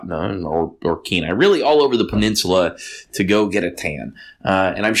or Kenai, really all over the peninsula to go get a tan.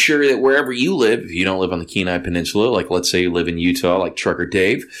 And I'm sure that wherever you live, if you don't live on the Kenai Peninsula, like let's say you live in Utah, like Trucker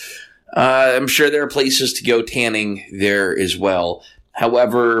Dave, I'm sure there are places to go tanning there as well.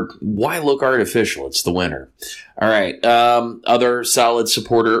 However, why look artificial? It's the winter. All right. Other solid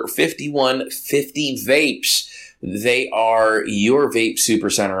supporter, 5150 Vapes. They are your vape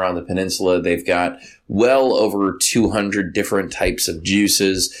supercenter on the peninsula. They've got well over 200 different types of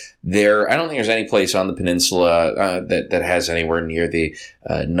juices. I don't think there's any place on the peninsula that has anywhere near the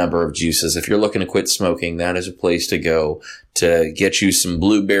number of juices. If you're looking to quit smoking, that is a place to go to get you some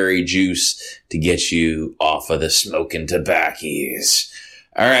blueberry juice to get you off of the smoking tobaccies.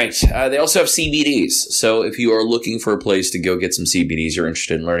 All right. They also have CBDs. So if you are looking for a place to go get some CBDs, you're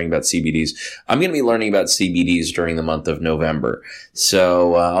interested in learning about CBDs, I'm going to be learning about CBDs during the month of November.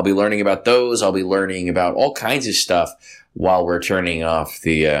 So I'll be learning about those. I'll be learning about all kinds of stuff while we're turning off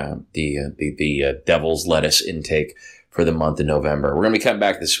the devil's lettuce intake for the month of November. We're going to be cutting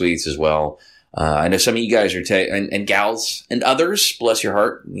back the sweets as well. I know some of you guys are and gals and others, bless your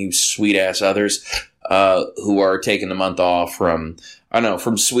heart, you sweet ass others, who are taking the month off from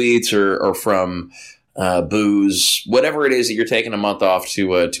sweets or from booze, whatever it is that you're taking a month off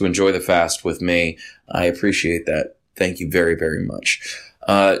to enjoy the fast with me. I appreciate that. Thank you very, very much.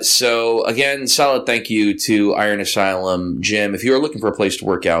 So again, solid thank you to Iron Asylum Gym. If you're looking for a place to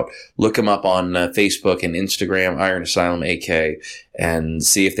work out, look them up on Facebook and Instagram, Iron Asylum AK, and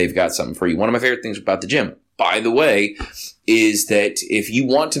see if they've got something for you. One of my favorite things about the gym, by the way, is that if you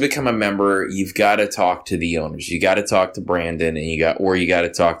want to become a member, you've got to talk to the owners. You got to talk to Brandon, and you got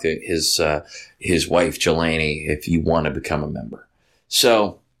to talk to his wife Jelani if you want to become a member.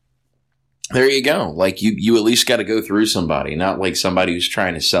 So there you go. Like you at least got to go through somebody, not like somebody who's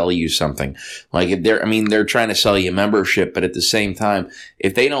trying to sell you something. Like they're trying to sell you membership, but at the same time,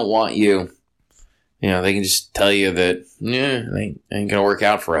 if they don't want you, they can just tell you that they ain't gonna work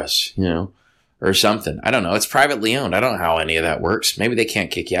out for us, or something. I don't know. It's privately owned. I don't know how any of that works. Maybe they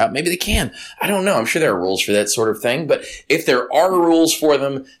can't kick you out. Maybe they can. I don't know. I'm sure there are rules for that sort of thing. But if there are rules for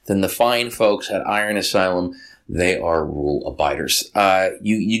them, then the fine folks at Iron Asylum, they are rule abiders.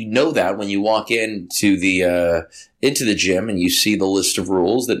 You know that when you walk into the gym and you see the list of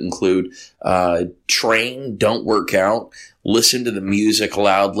rules that include train, don't work out, listen to the music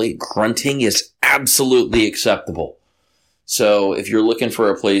loudly. Grunting is absolutely acceptable. So if you're looking for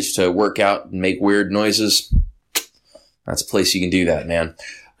a place to work out and make weird noises, that's a place you can do that, man.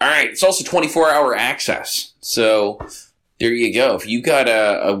 All right. It's also 24-hour access. So there you go. If you got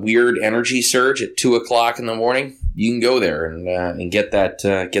a weird energy surge at 2 o'clock in the morning, you can go there and get that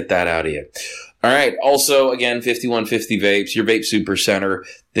out of you. All right. Also, again, 5150 Vapes, your vape super center.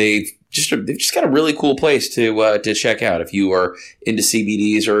 They've just got a really cool place to check out if you are into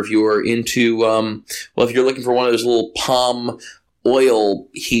CBDs, or if you are into if you're looking for one of those little palm oil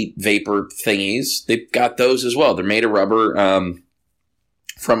heat vapor thingies, they've got those as well. They're made of rubber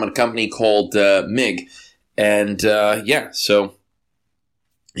from a company called MIG, and so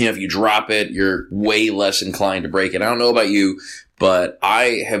if you drop it, you're way less inclined to break it. I don't know about you, but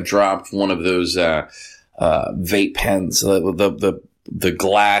I have dropped one of those vape pens, the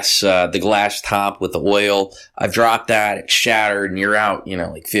glass top with the oil. I've dropped that, it's shattered, and you're out,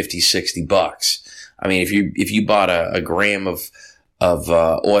 like $50-$60. I mean, if you bought a gram of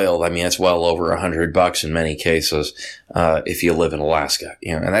oil, I mean, that's well over $100 in many cases, if you live in Alaska,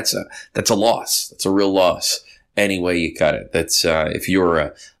 and that's a loss. That's a real loss. Any way you cut it. That's, if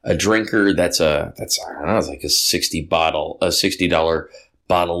you're a drinker, that's I don't know, it's like a $60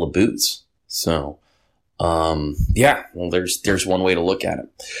 bottle of booze. So, there's one way to look at it.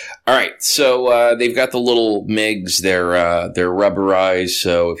 All right. So, they've got the little MIGs. They're rubberized.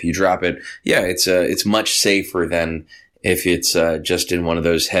 So if you drop it, it's much safer than if it's, just in one of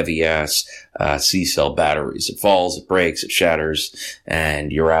those heavy ass, C-cell batteries. It falls, it breaks, it shatters,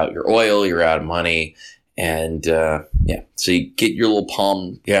 and you're out your oil, you're out of money. And, so you get your little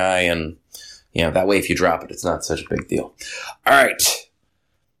palm guy, and, that way if you drop it, it's not such a big deal. All right.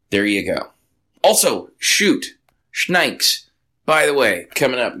 There you go. Also, Schnikes. By the way,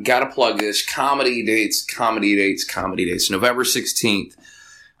 coming up, gotta plug this. Comedy dates. November 16th,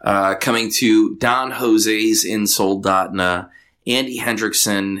 coming to Don Jose's in Soldotna, Andy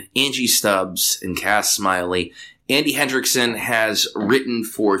Hendrickson, Angie Stubbs, and Cass Smiley. Andy Hendrickson has written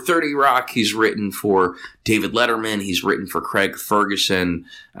for 30 Rock. He's written for David Letterman. He's written for Craig Ferguson,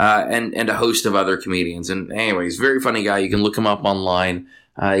 and a host of other comedians. And anyway, he's a very funny guy. You can look him up online.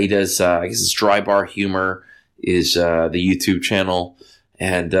 He does, I guess it's Dry Bar Humor is the YouTube channel.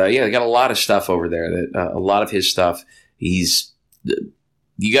 And they got a lot of stuff over there. A lot of his stuff, he's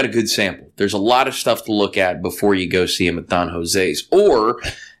you got a good sample. There's a lot of stuff to look at before you go see him at Don Jose's or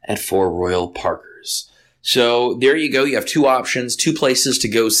at Four Royal Parkers. So there you go. You have two options, two places to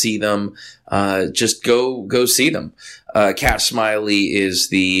go see them. Just go see them. Cat Smiley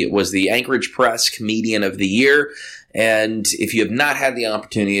was the Anchorage Press Comedian of the Year. And if you have not had the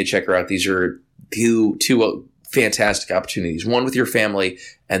opportunity to check her out, these are two fantastic opportunities. One with your family,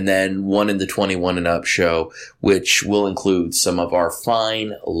 and then one in the 21 and up show, which will include some of our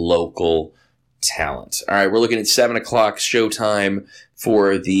fine local talent. All right, we're looking at 7 o'clock showtime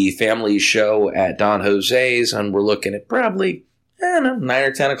for the family show at Don Jose's, and we're looking at probably, 9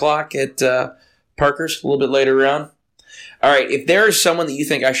 or 10 o'clock at Parker's, a little bit later on. All right, if there is someone that you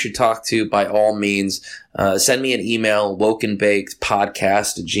think I should talk to, by all means, send me an email,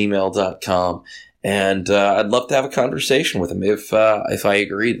 wokenbakedpodcast@gmail.com, and I'd love to have a conversation with them if I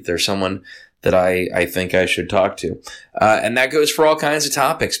agree that there's someone that I think I should talk to. And that goes for all kinds of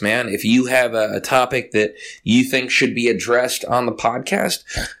topics, man. If you have a topic that you think should be addressed on the podcast,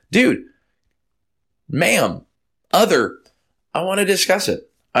 dude, ma'am, I want to discuss it.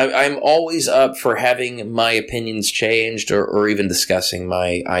 I'm always up for having my opinions changed or even discussing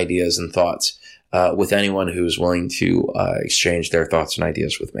my ideas and thoughts with anyone who's willing to exchange their thoughts and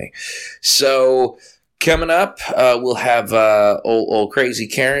ideas with me. So coming up, we'll have old Crazy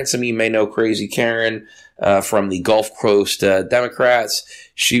Karen. Some of you may know Crazy Karen from the Gulf Coast Democrats.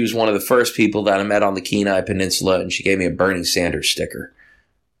 She was one of the first people that I met on the Kenai Peninsula, and she gave me a Bernie Sanders sticker.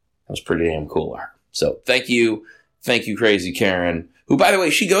 That was pretty damn cool. So thank you, Crazy Karen. Who, by the way,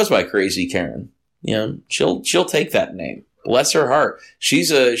 she goes by Crazy Karen. You know, she'll take that name. Bless her heart.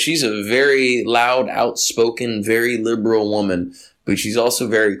 She's a very loud, outspoken, very liberal woman, but she's also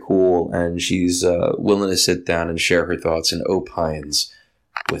very cool, and she's willing to sit down and share her thoughts and opines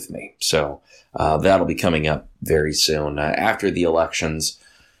with me. So that'll be coming up very soon. After the elections,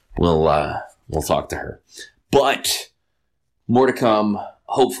 we'll talk to her. But more to come,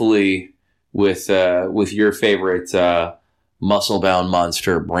 hopefully, with your favorite muscle-bound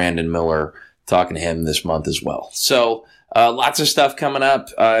monster, Brandon Miller, talking to him this month as well. So lots of stuff coming up.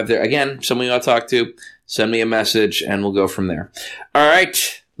 If there, again, someone you want to talk to, send me a message, and we'll go from there. All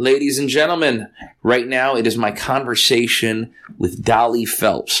right, ladies and gentlemen, right now it is my conversation with Dolly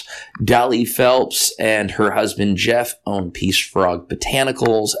Phelps. Dolly Phelps and her husband Jeff own Peace Frog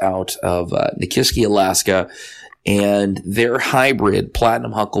Botanicals out of Nikiski, Alaska, and their hybrid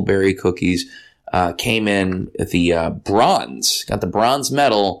Platinum Huckleberry cookies came in at the bronze, got the bronze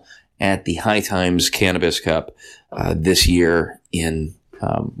medal at the High Times Cannabis Cup this year in,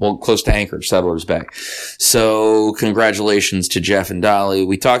 close to Anchorage, Settlers Bay. So congratulations to Jeff and Dolly.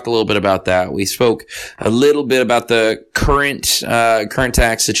 We talked a little bit about that. We spoke a little bit about the current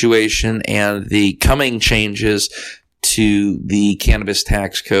tax situation and the coming changes to the cannabis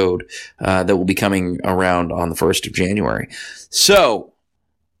tax code that will be coming around on the 1st of January. So,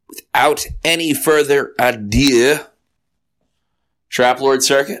 without any further ado, Trap Lord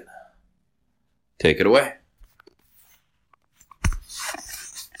Circuit, take it away.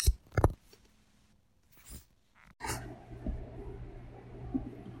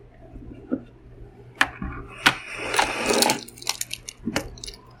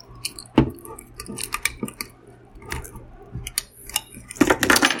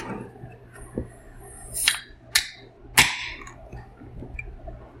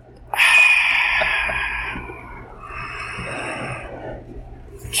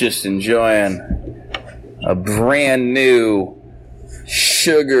 Just enjoying a brand new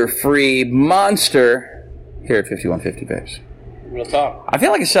sugar-free monster here at 5150 Vapes. Real talk. I feel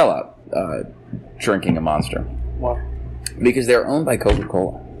like a sellout drinking a Monster. Why? Because they're owned by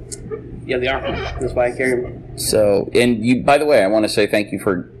Coca-Cola. Yeah, they are. That's why I carry them. So, and you, by the way, I want to say thank you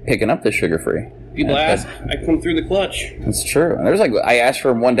for picking up the sugar-free. People ask, I come through the clutch. That's true. And there's like, I asked for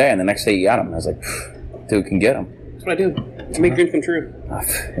them one day, and the next day you got them. I was like, dude can get them. That's what I do. I make dreams come true. One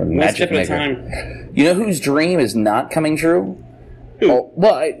step at a time. You know whose dream is not coming true? Who? Oh,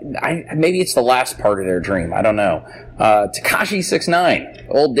 well, I maybe it's the last part of their dream. I don't know. Tekashi 6ix9ine,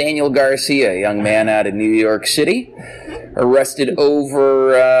 old Daniel Garcia, young man out of New York City, arrested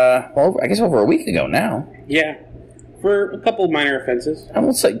over a week ago now. Yeah, for a couple of minor offenses. I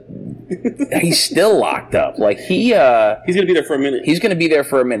won't say he's still locked up. Like he's gonna be there for a minute. He's gonna be there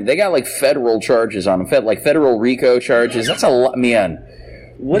for a minute. They got like federal charges on him, federal RICO charges. That's a lot, man.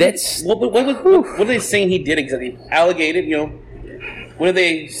 What are they saying he did exactly? Alleged, you know. What are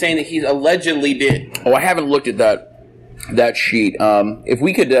they saying that he allegedly did? Oh, I haven't looked at that sheet. If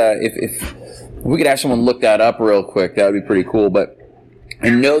we could have someone look that up real quick, that would be pretty cool. But I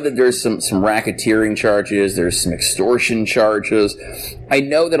know that there's some racketeering charges, there's some extortion charges. I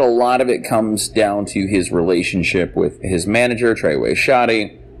know that a lot of it comes down to his relationship with his manager, Treyway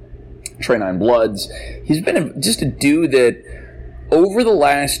Shotty, Trey Nine Bloods. He's been just a dude that over the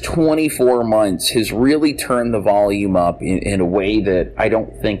last 24 months has really turned the volume up in a way that I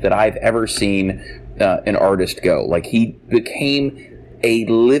don't think that I've ever seen an artist go. Like, he became a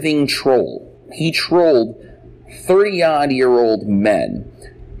living troll. He trolled 30-odd-year-old men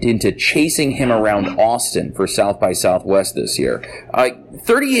into chasing him around Austin for South by Southwest this year.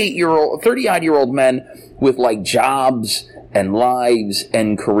 30-odd-year-old men with, like, jobs and lives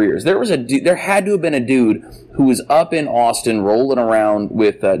and careers. There had to have been a dude who was up in Austin rolling around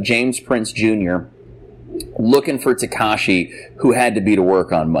with James Prince Jr. looking for Tekashi, who had to be to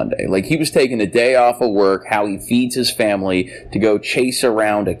work on Monday. Like, he was taking a day off of work, how he feeds his family, to go chase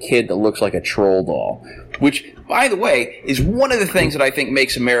around a kid that looks like a troll doll. Which, by the way, is one of the things that I think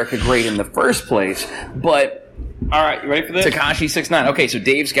makes America great in the first place. But, all right, you ready for this? Tekashi 6ix9ine. Okay, so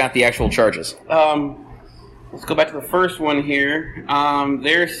Dave's got the actual charges. Let's go back to the first one here.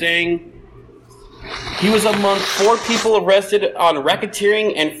 They're saying he was among 4 people arrested on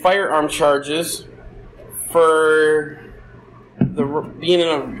racketeering and firearm charges for being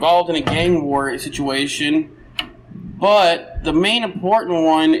involved in a gang war situation. But the main important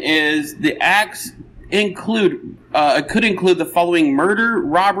one is the acts could include the following: murder,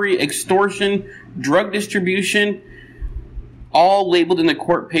 robbery, extortion, drug distribution, all labeled in the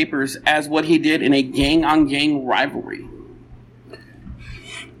court papers as what he did in a gang-on-gang rivalry.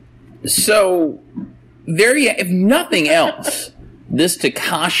 So, if nothing else, this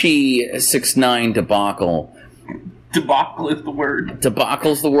Tekashi 6ix9ine debacle. Debacle is the word.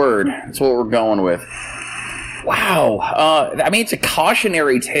 Debacle's the word. That's what we're going with. Wow. I mean, it's a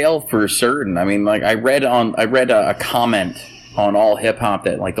cautionary tale for certain. I mean, like, I read a comment on All Hip Hop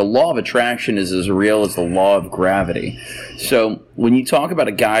that, like, the law of attraction is as real as the law of gravity. So when you talk about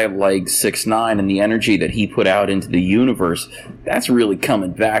a guy like 6ix9ine and the energy that he put out into the universe, that's really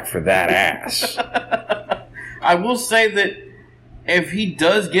coming back for that ass. I will say that if he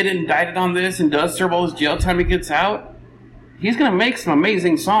does get indicted on this and does serve all his jail time he gets out, he's going to make some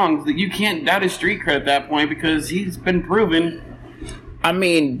amazing songs that you can't doubt his street cred at that point, because he's been proven. I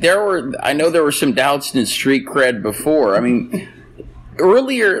mean, I know there were some doubts in his street cred before. I mean,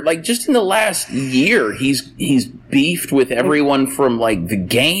 earlier, like, just in the last year, he's beefed with everyone from, like, The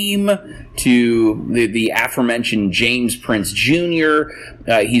Game to the aforementioned James Prince Jr.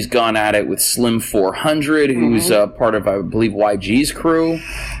 He's gone at it with Slim 400, who's part of, I believe, YG's crew.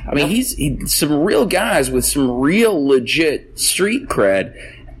 I mean, he's some real guys with some real legit street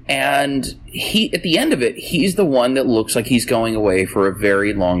cred. And at the end of it, he's the one that looks like he's going away for a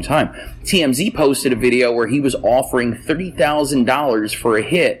very long time. TMZ posted a video where he was offering $30,000 for a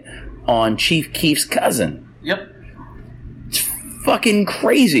hit on Chief Keef's cousin. Yep. It's fucking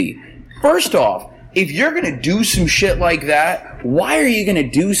crazy. First off, if you're going to do some shit like that, why are you going to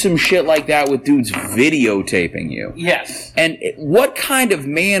do some shit like that with dudes videotaping you? Yes. And what kind of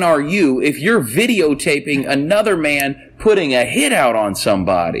man are you if you're videotaping another man putting a hit out on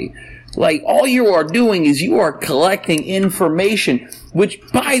somebody? Like, all you are doing is you are collecting information, which,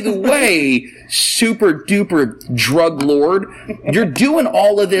 by the way, super duper drug lord, you're doing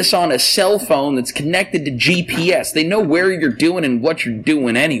all of this on a cell phone that's connected to GPS. They know where you're doing and what you're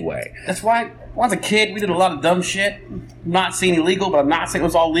doing anyway. That's why, when I was a kid, we did a lot of dumb shit. I'm not saying illegal, but I'm not saying it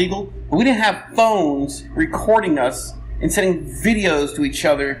was all legal. But we didn't have phones recording us and sending videos to each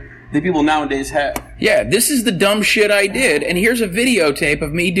other that people nowadays have. Yeah, this is the dumb shit I did, and here's a videotape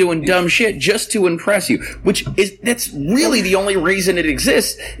of me doing dumb shit just to impress you, that's really the only reason it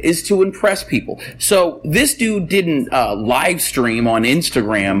exists, is to impress people. So this dude didn't live stream on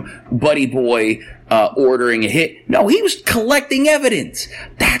Instagram, Buddy Boy ordering a hit. No, he was collecting evidence.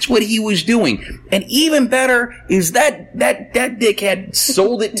 That's what he was doing. And even better is that dickhead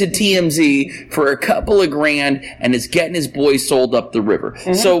sold it to TMZ for a couple of grand and is getting his boy sold up the river.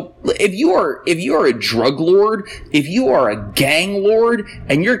 Mm-hmm. So if you are a drug lord, if you are a gang lord,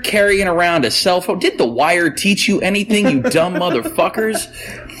 and you're carrying around a cell phone, did The Wire teach you anything, you dumb motherfuckers?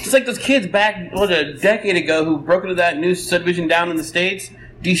 It's like those kids back, a decade ago, who broke into that new subdivision down in the States,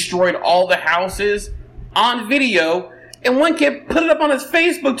 destroyed all the houses on video, and one kid put it up on his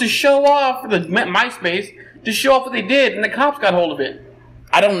Facebook to show off, the MySpace, to show off what they did, and the cops got hold of it.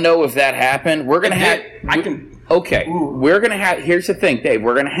 I don't know if that happened. We're gonna have. Okay, we're gonna have. Here's the thing, Dave.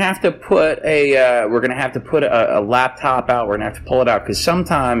 We're gonna have to put a. A laptop out. We're gonna have to pull it out, because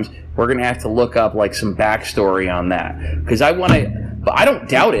sometimes we're gonna have to look up, like, some backstory on that, because I want to. But I don't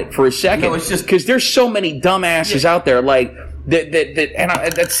doubt it for a second. No, it's just because there's so many dumbasses out there. Like,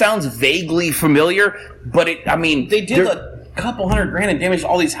 that sounds vaguely familiar, but they did a couple $100,000 and damaged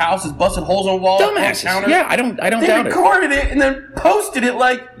all these houses, busted holes in the wall. Dumbasses. Yeah, I don't doubt it. They recorded it and then posted it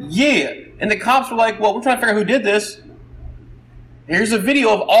like, yeah. And the cops were like, well, we're trying to figure out who did this. Here's a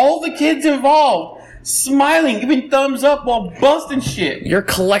video of all the kids involved smiling, giving thumbs up while busting shit. You're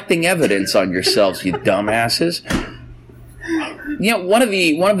collecting evidence on yourselves, you dumbasses. One of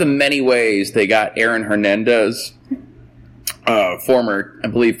the many ways they got Aaron Hernandez, former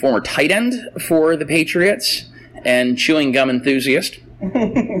tight end for the Patriots and chewing gum enthusiast.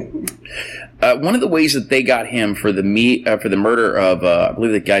 One of the ways that they got him for the murder of I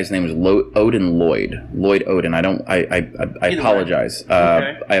believe the guy's name was Lloyd Odin. I apologize.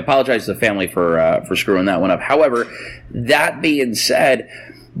 Okay. I apologize to the family for screwing that one up. However, that being said,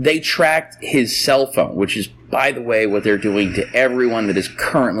 they tracked his cell phone, which is, by the way, what they're doing to everyone that is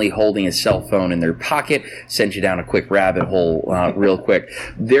currently holding a cell phone in their pocket. Send you down a quick rabbit hole real quick.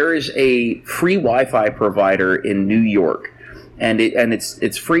 There is a free Wi-Fi provider in New York. And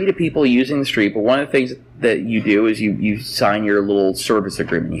it's free to people using the street, but one of the things that you do is you sign your little service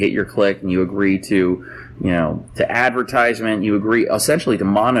agreement. You hit your click and you agree to advertisement. You agree essentially to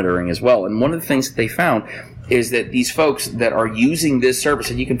monitoring as well. And one of the things that they found is that these folks that are using this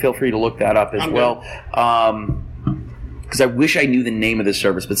service, and you can feel free to look that up as well, because I wish I knew the name of this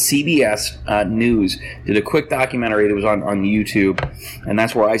service, but CBS News did a quick documentary that was on YouTube, and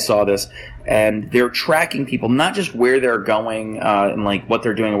that's where I saw this. And they're tracking people, not just where they're going and like what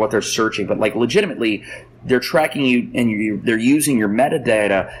they're doing or what they're searching, but like legitimately they're tracking you, and they're using your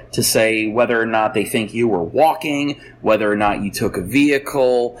metadata to say whether or not they think you were walking, whether or not you took a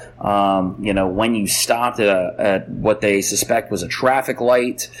vehicle, when you stopped at what they suspect was a traffic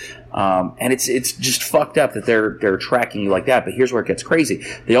light. And it's just fucked up that they're tracking you like that. But here's where it gets crazy.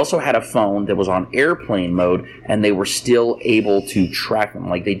 They also had a phone that was on airplane mode, and they were still able to track them.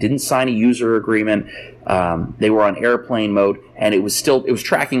 Like, they didn't sign a user agreement. They were on airplane mode, and it was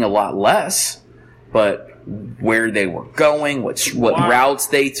tracking a lot less, but where they were going, what routes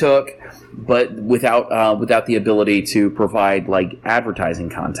they took, but without the ability to provide like advertising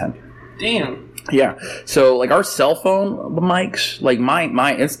content. Damn. Yeah. So like our cell phone mics, like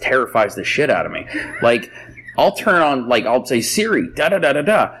my it terrifies the shit out of me. Like I'll turn on, like I'll say Siri, da da da da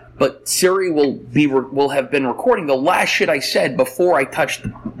da, but Siri will have been recording the last shit I said before I touched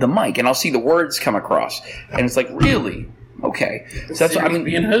the mic, and I'll see the words come across, and it's like, really? Okay. So that's what I mean.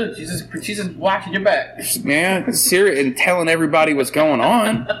 Being hood, she's just watching your back. Man, Siri and telling everybody what's going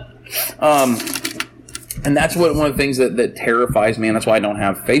on. And that's one of the things that terrifies me, and that's why I don't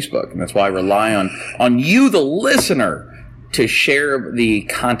have Facebook, and that's why I rely on you, the listener, to share the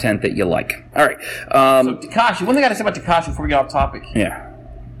content that you like. All right. So Tekashi, one thing I got to say about Tekashi before we get off topic. Yeah.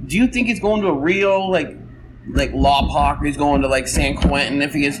 Do you think he's going to a real like Lawpaw, or he's going to like San Quentin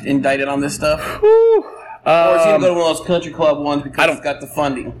if he gets indicted on this stuff? Whew. Or is he going to go to one of those country club ones because he's got the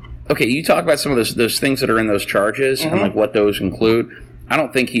funding? Okay, you talk about some of those things that are in those charges and like what those include. I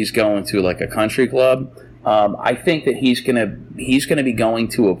don't think he's going to like a country club. I think that he's gonna be going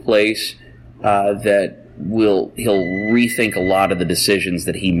to a place that he'll rethink a lot of the decisions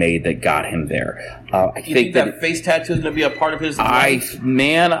that he made that got him there. I think that face tattoo is going to be a part of his life?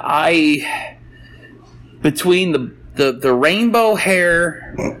 Between the rainbow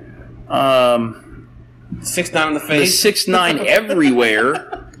hair, 6ix9ine in the face, the 6ix9ine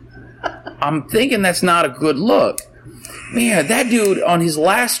everywhere, I'm thinking that's not a good look. Man, that dude on his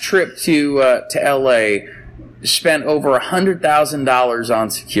last trip to LA spent over $100,000 on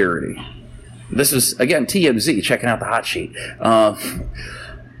security. This was, again, TMZ, checking out the hot sheet.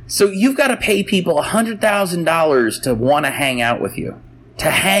 So you've got to pay people $100,000 to want to hang out with you.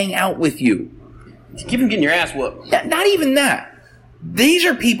 To hang out with you. To keep them getting your ass whooped. Yeah, not even that. These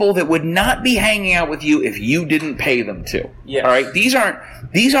are people that would not be hanging out with you if you didn't pay them to. Yes. All right? These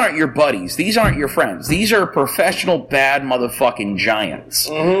aren't your buddies. These aren't your friends. These are professional bad motherfucking giants.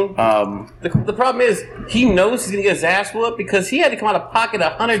 Mm-hmm. The problem is he knows he's going to get his ass whooped because he had to come out of pocket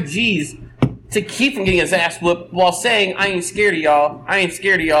 100 G's to keep from getting his ass whooped while saying, I ain't scared of y'all. I ain't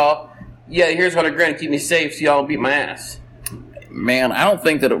scared of y'all. Yeah, here's $100,000 to keep me safe so y'all don't beat my ass. Man, I don't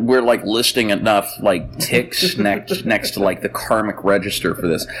think that we're like listing enough like ticks next to like the karmic register for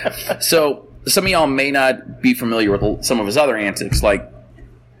this. So some of y'all may not be familiar with some of his other antics, like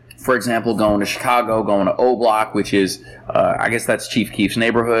for example, going to Chicago, going to O Block, which is I guess that's Chief Keef's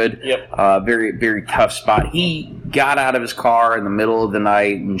neighborhood. Yep. Very very tough spot. He got out of his car in the middle of the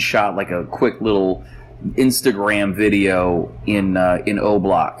night and shot like a quick little Instagram video in O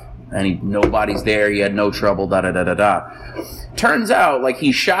Block. and nobody's there. He had no trouble. Da da da da da. Turns out, like,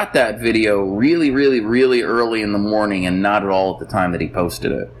 he shot that video really, really, really early in the morning, and not at all at the time that he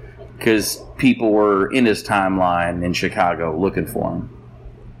posted it, because people were in his timeline in Chicago looking for him.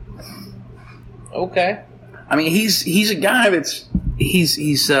 Okay. I mean, he's a guy that's he's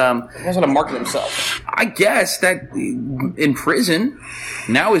He knows how to market himself. I guess that in prison.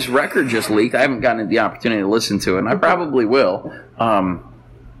 Now his record just leaked. I haven't gotten the opportunity to listen to it, and I probably will.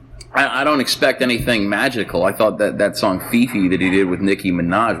 I don't expect anything magical. I thought that song Fifi that he did with Nicki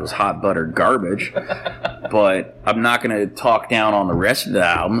Minaj was hot buttered garbage. But I'm not going to talk down on the rest of the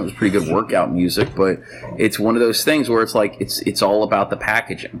album. It was pretty good workout music, but it's one of those things where it's like it's all about the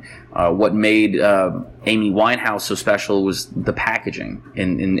packaging. What made Amy Winehouse so special was the packaging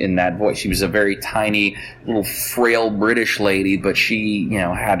in that voice. She was a very tiny, little frail British lady, but she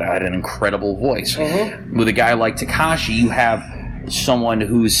had an incredible voice. Mm-hmm. With a guy like Tekashi, you have someone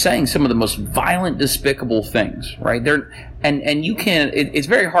who's saying some of the most violent, despicable things, right? And you can't. It's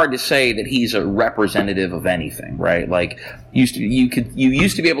very hard to say that he's a representative of anything, right? Like you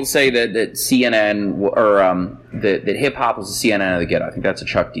used to be able to say that CNN or that hip hop was the CNN of the ghetto. I think that's a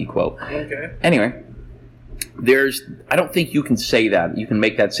Chuck D quote. Okay. Anyway, I don't think you can say that. You can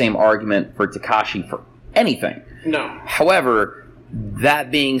make that same argument for Tekashi for anything. No. However,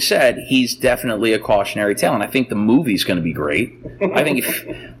 that being said, he's definitely a cautionary tale, and I think the movie's going to be great. I think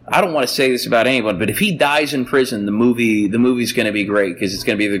I don't want to say this about anyone, but if he dies in prison, the movie's going to be great because it's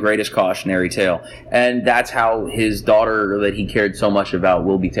going to be the greatest cautionary tale, and that's how his daughter that he cared so much about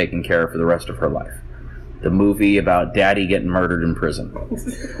will be taken care of for the rest of her life. The movie about daddy getting murdered in prison.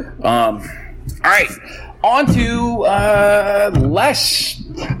 All right, on to less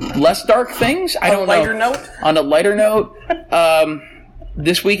dark things. I don't know. On a lighter note,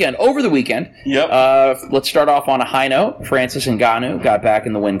 over the weekend. Yep. Let's start off on a high note. Francis Ngannou got back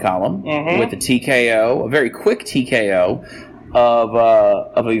in the win column with a TKO, a very quick TKO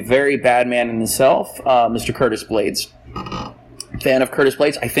of a very bad man in himself, Mr. Curtis Blades. Fan of Curtis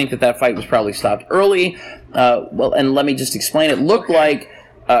Blades. I think that fight was probably stopped early. And let me just explain. It looked like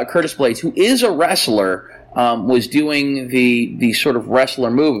Curtis Blades, who is a wrestler, was doing the sort of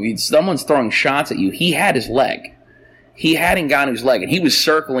wrestler move. If someone's throwing shots at you, he had his leg. He had Ngannou's leg, and he was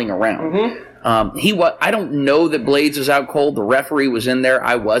circling around. Mm-hmm. I don't know that Blades was out cold. The referee was in there.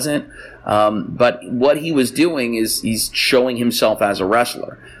 I wasn't. But what he was doing is he's showing himself as a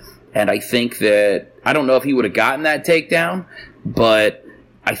wrestler. And I think that I don't know if he would have gotten that takedown, but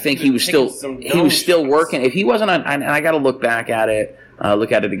I think he was still working. If he wasn't on, and I got to look back at it.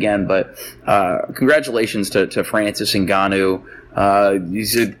 Look at it again, but congratulations to Francis Ngannou.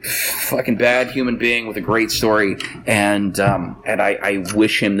 He's a fucking bad human being with a great story, and I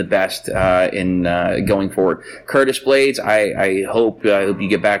wish him the best in going forward. Curtis Blades, I hope you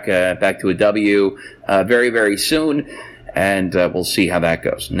get back to a W very, very soon, and we'll see how that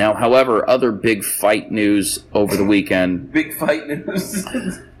goes. Now, however, other big fight news over the weekend. Big fight news.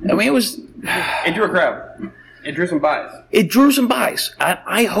 I mean, it was. It drew a crowd. It drew some buys.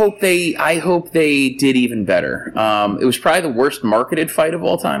 I hope they did even better. It was probably the worst marketed fight of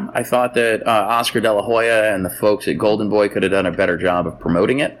all time. I thought that Oscar De La Hoya and the folks at Golden Boy could have done a better job of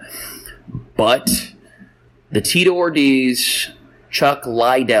promoting it. But the Tito Ortiz, Chuck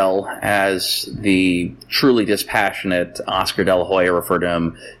Liddell, as the truly dispassionate Oscar De La Hoya referred to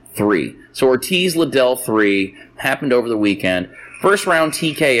him, 3. So Ortiz Liddell 3 happened over the weekend. First round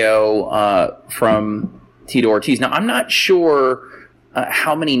TKO from Tito Ortiz. Now, I'm not sure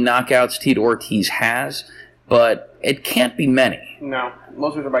how many knockouts Tito Ortiz has, but it can't be many. No.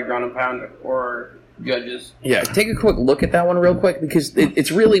 Most of it are by ground and pound or judges. Yeah, take a quick look at that one real quick, because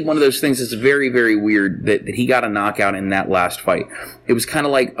it's really one of those things that's very, very weird that he got a knockout in that last fight. It was kind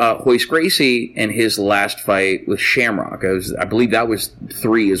of like Royce Gracie in his last fight with Shamrock. I believe that was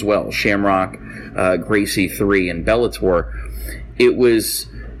 3 as well. Shamrock, Gracie 3 in Bellator. It was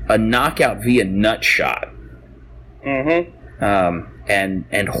a knockout via nut shot. Mm-hmm.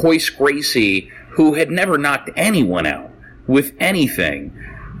 And Royce Gracie, who had never knocked anyone out with anything,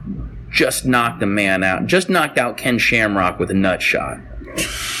 just knocked a man out. Just knocked out Ken Shamrock with a nut shot.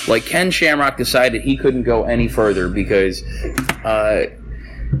 Like, Ken Shamrock decided he couldn't go any further because a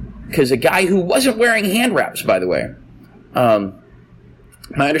guy who wasn't wearing hand wraps, by the way.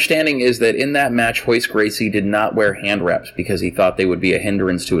 My understanding is that in that match, Royce Gracie did not wear hand wraps because he thought they would be a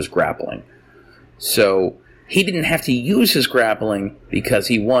hindrance to his grappling. So he didn't have to use his grappling because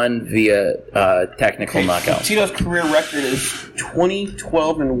he won via technical knockout. Tito's career record is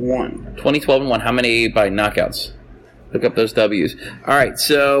 20-12-1. 20-12-1. How many by knockouts? Look up those W's. All right,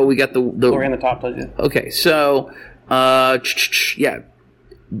 so we got the We're in the top, does it? Okay, so yeah,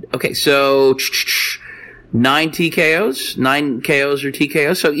 Okay, so 9 TKOs, 9 KOs or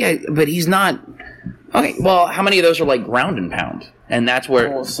TKOs. So yeah, but he's not. Okay, well, how many of those are like ground and pound? And that's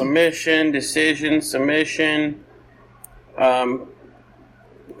where submission, decision, submission.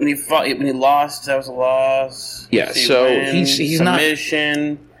 When he lost, that was a loss. Yeah, so he's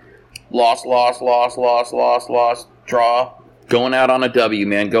submission, loss, draw. Going out on a W,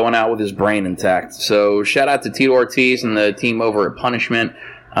 man. Going out with his brain intact. So shout out to Tito Ortiz and the team over at Punishment.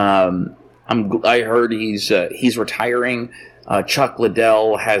 I heard he's retiring. Chuck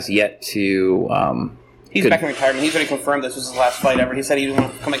Liddell has yet to. He's back in retirement. He's already confirmed this was his last fight ever. He said he didn't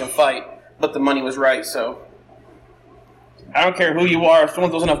want to come back and fight, but the money was right. So I don't care who you are. If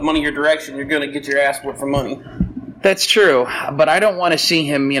someone throws enough money your direction, you're going to get your ass whooped for money. That's true, but I don't want to see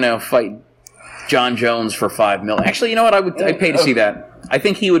him, fight John Jones for $5 million. Actually, you know what? I'd pay to see that. I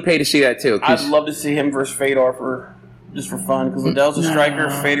think he would pay to see that too. I'd love to see him versus Fedor just for fun, because Liddell's a striker.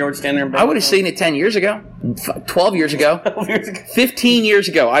 Fedor would stand there and I would have seen it 10 years ago, 12 years ago, 15 years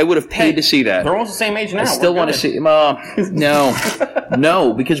ago. I would have paid to see that. They're almost the same age now. I still want to see him.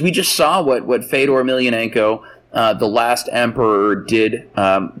 No, because we just saw what Fedor Emelianenko, the last emperor, did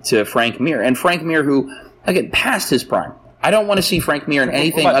to Frank Mir. And Frank Mir, who, again, past his prime. I don't want to see Frank Mir in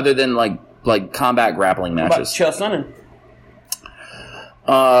anything other than like combat grappling matches. Chael Sonnen.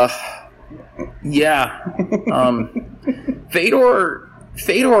 Yeah. Fedor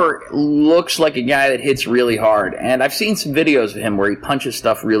looks like a guy that hits really hard, and I've seen some videos of him where he punches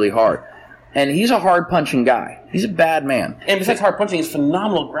stuff really hard. And he's a hard punching guy. He's a bad man. And besides hard punching, he's a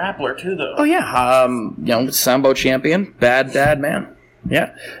phenomenal grappler too, though. Oh yeah, Sambo champion, bad man.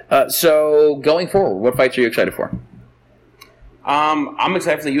 Yeah. So going forward, what fights are you excited for? I'm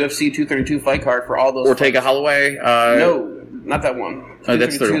excited for the UFC 232 fight card for all those. Ortega Holloway. No, not that one. Oh,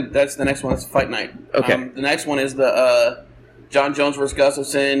 that's the next one. That's Fight Night. Okay. The next one is the John Jones versus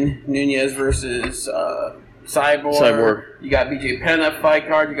Gustafsson, Nunez versus Cyborg. You got BJ Penn on that fight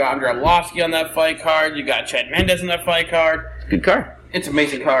card. You got Andrei Arlovsky on that fight card. You got Chad Mendes on that fight card. Good card. It's an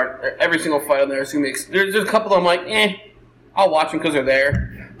amazing card. Every single fight on there is going to be... There's a couple of them I'm like, I'll watch them because they're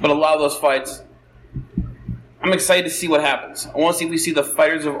there. But a lot of those fights, I'm excited to see what happens. I want to see if we see the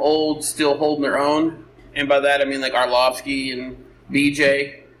fighters of old still holding their own. And by that, I mean like Arlovsky and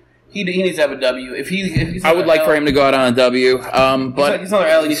BJ. He needs to have a W. If he's I would like for him to go out on a W. But he's another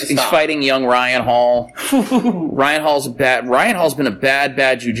L. He's fighting young Ryan Hall. Ryan Hall's been a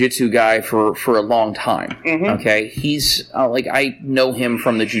bad jiu-jitsu guy for a long time. Mm-hmm. Okay, he's I know him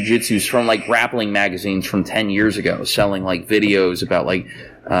from the jiu-jitsus, from like grappling magazines from 10 years ago, selling like videos about like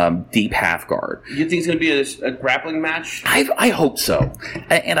deep half guard. You think it's going to be a grappling match? I hope so,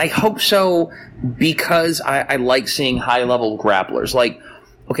 and I hope so because I like seeing high level grapplers. Like,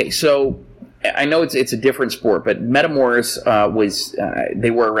 okay, so I know it's a different sport, but Metamoris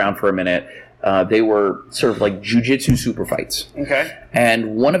they were around for a minute. They were sort of like jiu-jitsu super fights. Okay.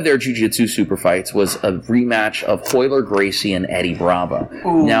 And one of their jiu-jitsu super fights was a rematch of Royler Gracie and Eddie Bravo.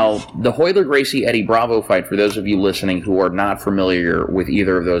 Ooh. Now, the Royler Gracie-Eddie Bravo fight, for those of you listening who are not familiar with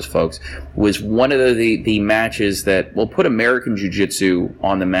either of those folks, was one of the matches that put American jiu-jitsu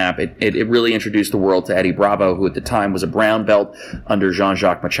on the map. It really introduced the world to Eddie Bravo, who at the time was a brown belt under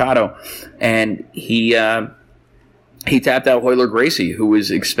Jean-Jacques Machado. And he tapped out Royler Gracie, who was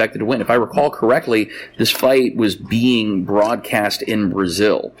expected to win. If I recall correctly, this fight was being broadcast in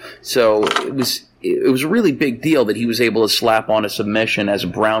Brazil. So it was a really big deal that he was able to slap on a submission as a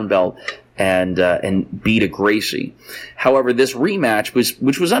brown belt and beat a Gracie. However, this rematch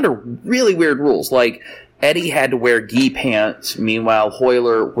which was under really weird rules. Like, Eddie had to wear gi pants, meanwhile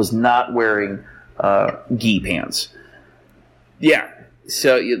Royler was not wearing gi pants. Yeah.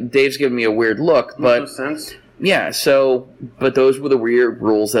 So Dave's giving me a weird look, but makes no sense. Yeah, but those were the weird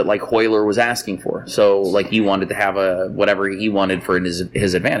rules that, like, Royler was asking for. So, like, he wanted to have whatever he wanted for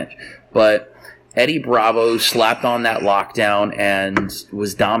his advantage. But Eddie Bravo slapped on that lockdown and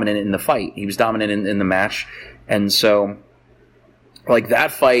was dominant in the fight. He was dominant in the match. And so, like,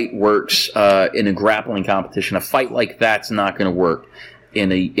 that fight works in a grappling competition. A fight like that's not going to work in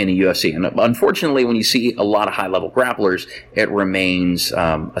a UFC. And unfortunately, when you see a lot of high-level grapplers, it remains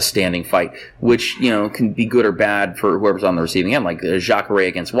a standing fight, which, can be good or bad for whoever's on the receiving end, like Jacare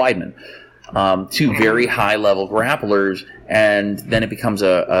against Weidman. Two very high-level grapplers, and then it becomes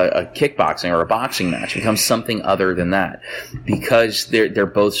a kickboxing or a boxing match. It becomes something other than that, because they're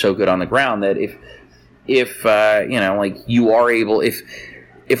both so good on the ground that if you are able,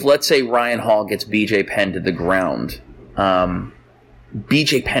 if let's say Ryan Hall gets BJ Penn to the ground,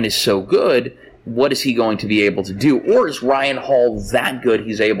 BJ Penn is so good what is he going to be able to do? Or is Ryan Hall that good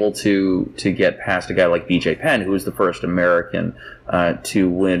he's able to get past a guy like BJ Penn, who was the first American to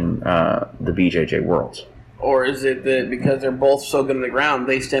win the BJJ Worlds? Or is it that because they're both so good on the ground,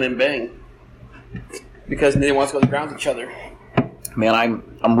 they stand and bang? Because they want to go to the ground with each other. Man,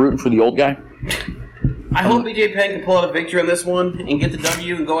 I'm rooting for the old guy. I hope BJ Penn can pull out a victory on this one and get the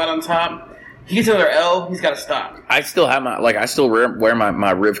W and go out on top. He gets another L, he's got to stop. I still have I still wear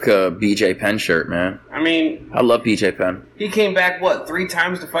my Rivka BJ Penn shirt, man. I mean, I love BJ Penn. He came back 3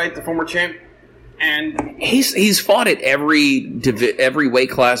 times to fight the former champ, and he's fought at every weight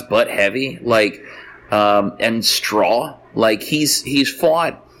class but heavy, and straw. Like he's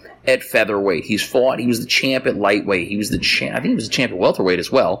fought at featherweight. He was the champ at lightweight. He was the champ. I think he was the champ at welterweight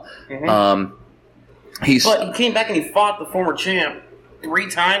as well. Mm-hmm. But he came back and he fought the former champ 3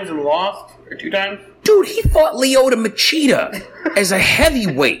 times and lost, or 2 times. Dude, he fought Lyoto Machida as a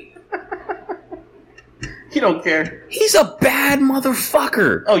heavyweight. He don't care. He's a bad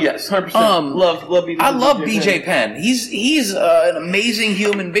motherfucker. Oh yes, 100%. Love BJ. I love BJ Penn. He's an amazing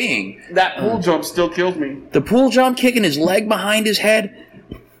human being. That pool jump still kills me. The pool jump, kicking his leg behind his head.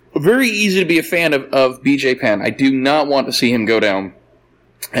 Very easy to be a fan of BJ Penn. I do not want to see him go down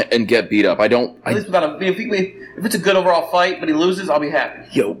and get beat up. At least if it's a good overall fight, but he loses, I'll be happy.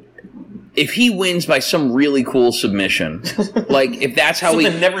 Yo, if he wins by some really cool submission, if that's how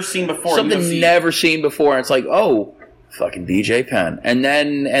something never seen before, never seen before, and it's like, oh, fucking BJ Penn, and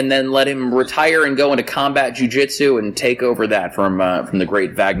then let him retire and go into combat jiu-jitsu and take over that from the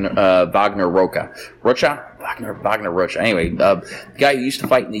great Wagner Rocha. Wagner Rocha. Anyway, the guy who used to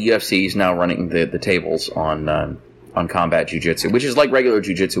fight in the UFC is now running the tables on combat jiu-jitsu, which is like regular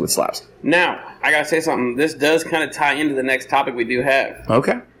jiu-jitsu with slaps. Now, I gotta say something. This does kind of tie into the next topic we do have.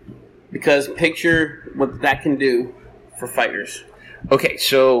 Okay. Because picture what that can do for fighters. Okay,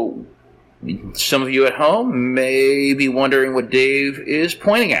 so some of you at home may be wondering what Dave is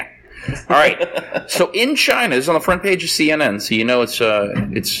pointing at. All right. So in China, it's on the front page of CNN, so you know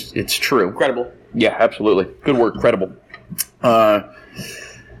it's true. Credible. Yeah, absolutely. Good word, credible.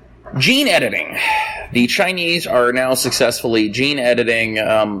 Gene editing. The Chinese are now successfully gene editing,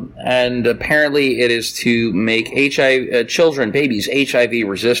 and apparently it is to make babies HIV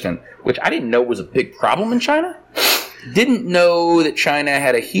resistant, which I didn't know was a big problem in China. Didn't know that China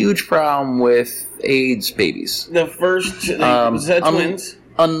had a huge problem with AIDS babies. The first twins.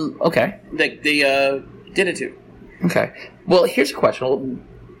 Okay. They did it to. Okay. Well, here's a question.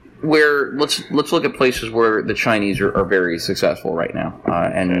 Let's look at places where the Chinese are very successful right now,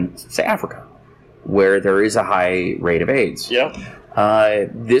 and say Africa, where there is a high rate of AIDS. Yeah.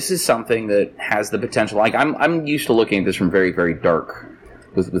 This is something that has the potential. Like I'm used to looking at this from very, very dark,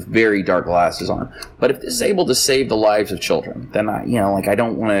 with very dark glasses on. But if this is able to save the lives of children, then I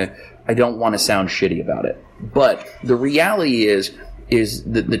don't want to sound shitty about it. But the reality is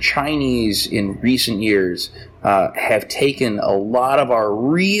that the Chinese in recent years have taken a lot of our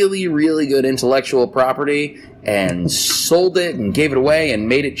really, really good intellectual property and sold it and gave it away and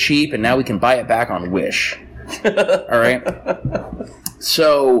made it cheap, and now we can buy it back on Wish. All right?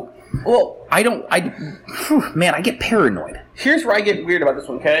 So, well, I get paranoid. Here's where I get weird about this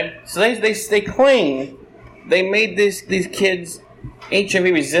one, okay? So they claim they made these kids HIV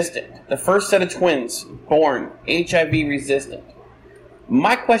resistant. The first set of twins born HIV resistant.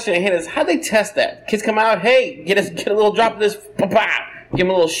 My question at hand is, how do they test that? Kids come out, hey, get a little drop of this, give them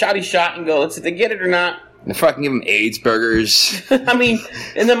a little shotty shot and go, let's see if they get it or not. They fucking give them AIDS burgers. I mean,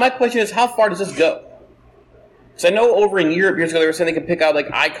 and then my question is, how far does this go? So I know over in Europe years ago they were saying they can pick out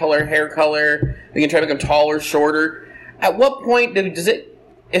eye color, hair color, they can try to make them taller, shorter. At what point does it,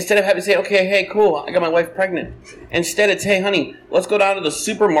 instead of having to say, okay, hey, cool, I got my wife pregnant, instead it's, hey, honey, let's go down to the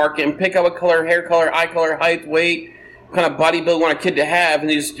supermarket and pick out what color, hair color, eye color, height, weight, kind of body build we want a kid to have, and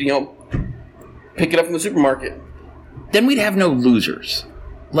they just, pick it up from the supermarket. Then we'd have no losers.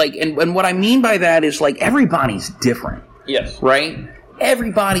 And what I mean by that is, everybody's different. Yes. Right?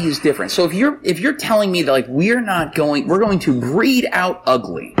 Everybody is different. So if you're telling me that, we're going to breed out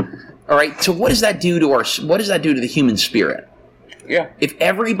ugly, all right, so what does that do to the human spirit? Yeah. If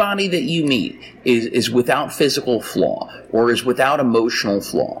everybody that you meet is without physical flaw or is without emotional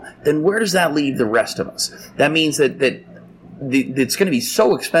flaw, then where does that leave the rest of us? That means that it's going to be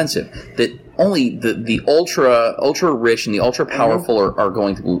so expensive that only the ultra rich and the ultra powerful are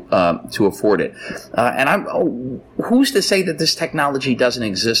going to afford it. Who's to say that this technology doesn't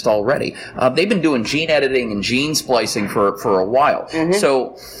exist already? They've been doing gene editing and gene splicing for a while. Mm-hmm.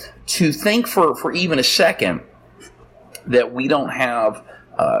 So to think for even a second that we don't have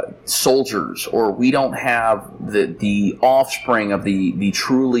soldiers, or we don't have the offspring of the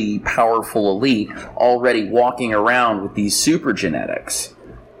truly powerful elite already walking around with these super genetics.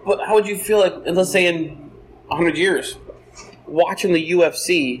 But how would you feel like, let's say in 100 years, watching the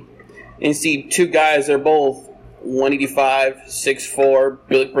UFC and see two guys, they're both 185, 6'4",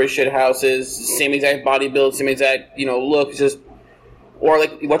 built pretty shit houses, same exact body build, same exact, look, just... Or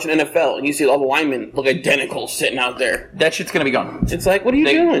like you watch an NFL and you see all the linemen look identical sitting out there. That shit's gonna be gone. It's like, what are you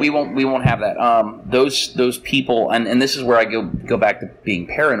doing? We won't have that. Those people, and this is where I go back to being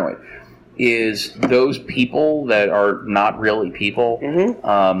paranoid, is those people that are not really people.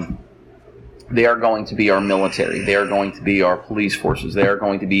 Mm-hmm. They are going to be our military. They are going to be our police forces. They are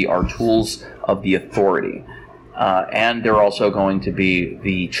going to be our tools of the authority. And they're also going to be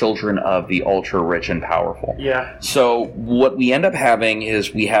the children of the ultra-rich and powerful. Yeah. So what we end up having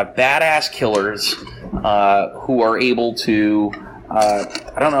is we have badass killers who are able to,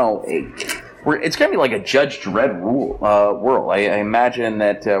 I don't know, it's going to be like a Judge Dredd world. I imagine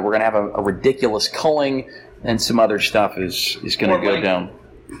that we're going to have a ridiculous culling, and some other stuff is going to go down.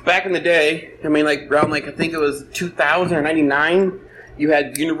 Back in the day, around I think it was 2000 or 99, you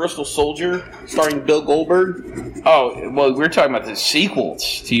had Universal Soldier starring Bill Goldberg. Oh, well, we're talking about the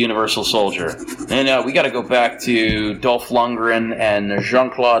sequels to Universal Soldier. And we got to go back to Dolph Lundgren and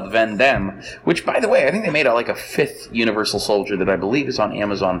Jean-Claude Van Damme, which, by the way, I think they made a 5th Universal Soldier that I believe is on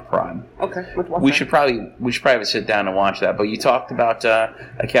Amazon Prime. Okay. We should probably sit down and watch that. But you talked about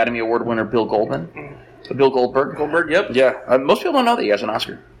Academy Award winner Bill Goldberg. Yep. Yeah. Most people don't know that he has an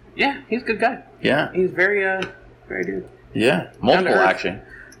Oscar. Yeah, he's a good guy. Yeah. He's very good. Yeah, multiple actually.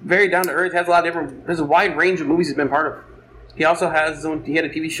 Very down to earth. Has a lot of different. There's a wide range of movies he's been part of. He also has his own. He had a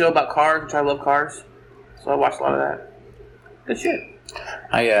TV show about cars, which I love cars, so I watched a lot of that. Good shit.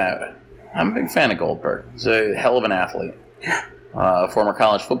 I'm a big fan of Goldberg. He's a hell of an athlete. Yeah. Former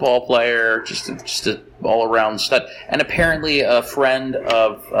college football player, just a all around stud, and apparently a friend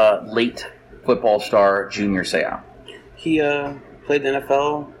of late football star Junior Seau. He played the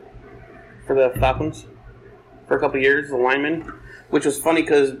NFL for the Falcons for a couple of years, as a lineman, which was funny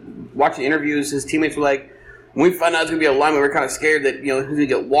because watching interviews, his teammates were like, when we found out he was going to be a lineman, we were kind of scared that, he was going to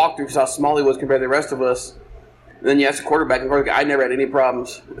get walked through because how small he was compared to the rest of us. And then you ask the quarterback, and the quarterback, I never had any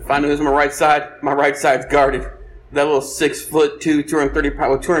problems. If I knew he was on my right side's guarded. That little 6'2",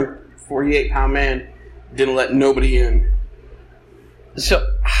 248-pound man didn't let nobody in. So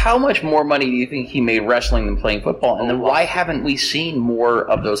how much more money do you think he made wrestling than playing football? And then why haven't we seen more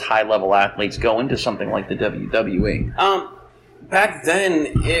of those high-level athletes go into something like the WWE? Back then,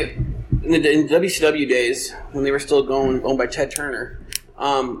 in WCW days, when they were still owned by Ted Turner,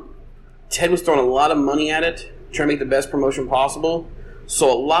 Ted was throwing a lot of money at it, trying to make the best promotion possible.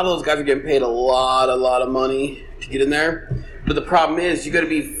 So a lot of those guys are getting paid a lot of money to get in there. But the problem is, you got to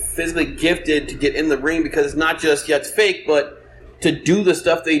be physically gifted to get in the ring, because it's not just, it's fake, but to do the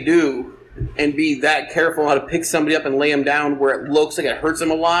stuff they do and be that careful how to pick somebody up and lay them down where it looks like it hurts them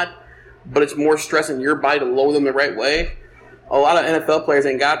a lot, but it's more stress on your body to lower them the right way. A lot of NFL players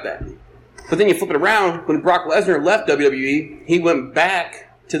ain't got that. But then you flip it around, when Brock Lesnar left WWE, he went back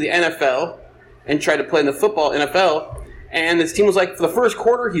to the NFL and tried to play in the football NFL, and his team was like, for the first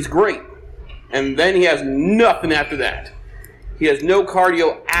quarter, he's great. And then he has nothing after that. He has no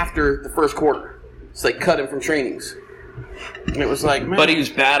cardio after the first quarter. It's like cut him from trainings. And it was like, man. But he was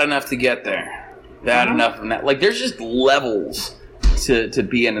bad enough to get there. Bad enough from that. There's just levels to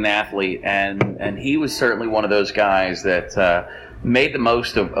being an athlete, and he was certainly one of those guys that made the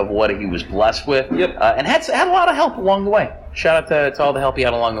most of what he was blessed with. Yep. And had a lot of help along the way. Shout out to all the help he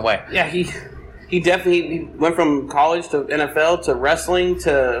had along the way. Yeah, he definitely went from college to NFL to wrestling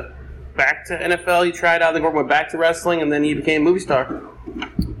to back to NFL. He tried out, then went back to wrestling, and then he became a movie star.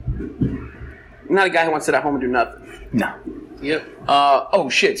 Not a guy who wants to sit at home and do nothing. No. Yep. Oh,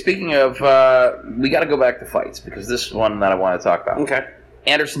 shit. Speaking of, we got to go back to fights, because this is one that I want to talk about. Okay.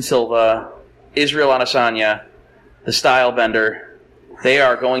 Anderson Silva, Israel Adesanya, the Style Bender. They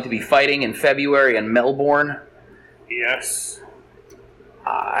are going to be fighting in February in Melbourne. Yes.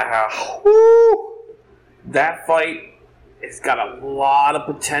 That fight has got a lot of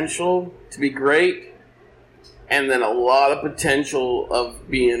potential to be great, and then a lot of potential of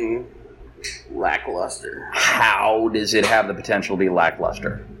being lackluster. How does it have the potential to be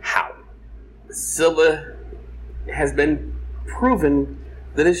lackluster? How? Silva has been proven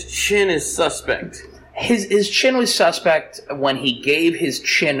that his chin is suspect. His chin was suspect when he gave his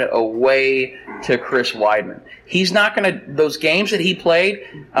chin away to Chris Weidman. He's not going to... Those games that he played...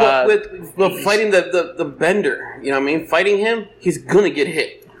 With fighting the Bender, you know what I mean? Fighting him, he's going to get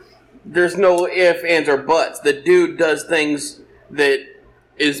hit. There's no ifs, ands, or buts. The dude does things that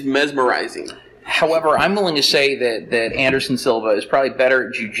is mesmerizing. However, I'm willing to say that Anderson Silva is probably better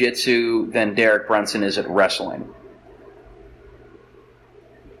at jiu-jitsu than Derek Brunson is at wrestling.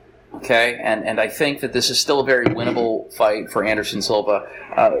 Okay, and I think that this is still a very winnable fight for Anderson Silva.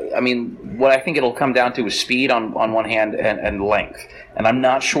 I mean, what I think it'll come down to is speed on one hand and length. And I'm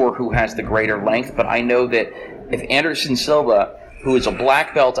not sure who has the greater length, but I know that if Anderson Silva, who is a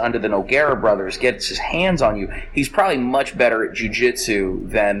black belt under the Nogueira brothers, gets his hands on you, he's probably much better at jiu-jitsu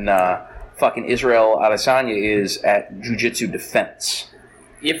than fucking Israel Adesanya is at jiu-jitsu defense.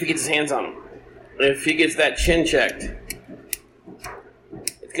 If he gets his hands on him. If he gets that chin checked.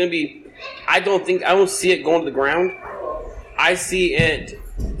 It's going to be... I don't see it going to the ground. I see it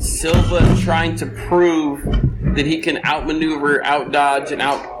Silva trying to prove that he can outmaneuver, outdodge, and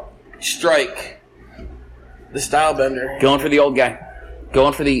outstrike the Stylebender. Going for the old guy. I'm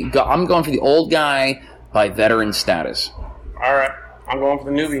going for the old guy by veteran status. All right. I'm going for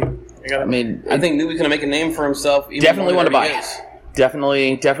the newbie. I think Newbie's going to make a name for himself. Definitely want to buy it.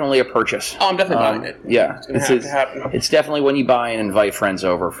 Definitely a purchase. Oh, I'm definitely buying it. Yeah. It's going to have to happen. It's definitely when you buy and invite friends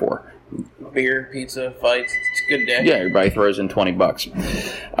over for. Beer, pizza, fights. It's a good day. Yeah, everybody throws in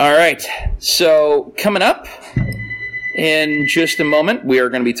 $20. All right. So, coming up in just a moment, we are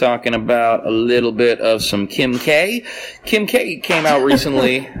going to be talking about a little bit of some Kim K. Kim K came out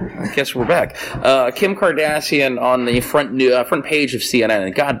recently. I guess we're back. Kim Kardashian on the front page of CNN,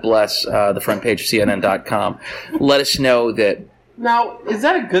 and God bless the front page of CNN.com. Let us know that. Now, is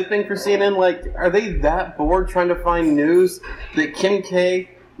that a good thing for CNN? Like, are they that bored trying to find news that Kim K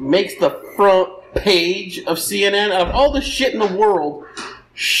makes the front page of CNN? Of all the shit in the world,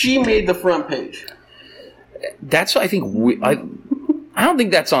 she made the front page. That's, I think, I don't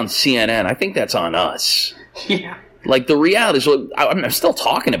think that's on CNN. I think that's on us. Yeah. Like, the reality is, look, I'm still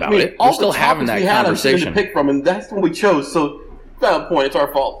talking about it. We're still having that conversation. To pick from, and that's what we chose. So, valid point. It's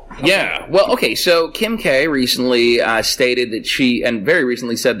our fault. Yeah. Well, okay. So Kim K recently stated that very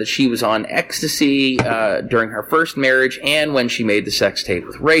recently said that she was on ecstasy during her first marriage and when she made the sex tape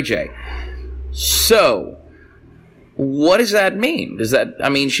with Ray J. So, what does that mean?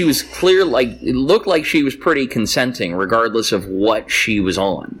 She was clear, it looked like she was pretty consenting regardless of what she was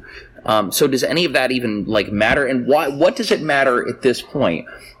on. So does any of that even, matter? And what does it matter at this point?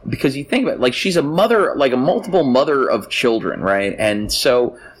 Because you think about it, she's a mother, a multiple mother of children, right? And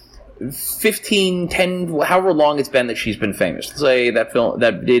so 15, 10, however long it's been that she's been famous. Let's say that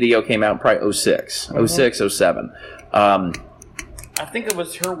video came out probably 06, 07. I think it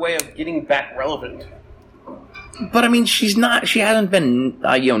was her way of getting back relevant. But she hasn't been,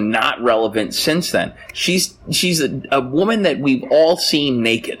 not relevant since then. She's a woman that we've all seen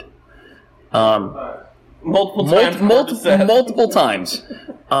naked. Multiple times.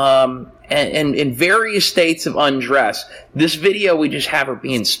 And in various states of undress. This video, we just have her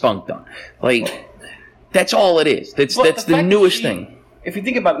being spunked on. That's all it is. That's the newest thing. If you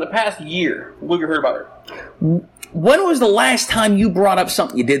think about it, in the past year, what have you heard about her? When was the last time you brought up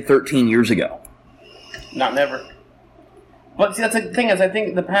something you did 13 years ago? Not never. But see, that's the thing is, I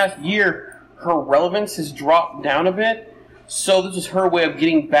think the past year, her relevance has dropped down a bit. So this is her way of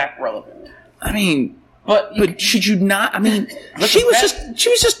getting back relevant. But should you not? She was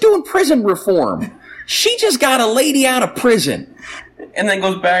just doing prison reform. She just got a lady out of prison, and then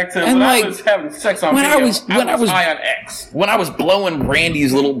goes back to when I was having sex on video. I was high on X. When I was blowing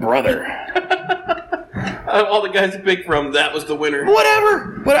Randy's little brother. All the guys who picked from, that was the winner.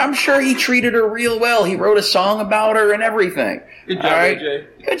 Whatever. But I'm sure he treated her real well. He wrote a song about her and everything. Good job, Ray J.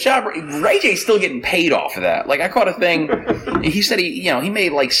 Good job. Ray J's still getting paid off of that. I caught a thing. He said he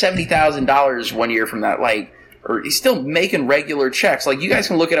made $70,000 one year from that. Or he's still making regular checks. You guys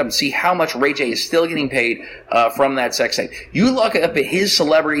can look it up and see how much Ray J is still getting paid from that sex tape. You look up at his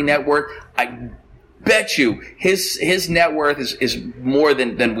celebrity net worth. I bet you his net worth is more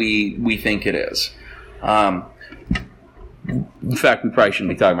than we think it is. In fact, we probably shouldn't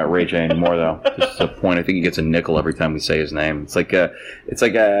be talking about Ray J anymore, though. Just a point. I think he gets a nickel every time we say his name. It's like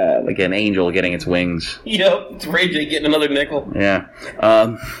an angel getting its wings. Yep, it's Ray J getting another nickel. Yeah.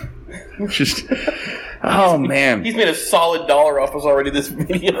 Oh man, he's made a solid $1 off us already. This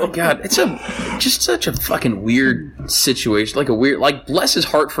video. God, it's just such a fucking weird situation. Bless his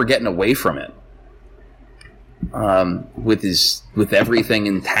heart for getting away from it. With everything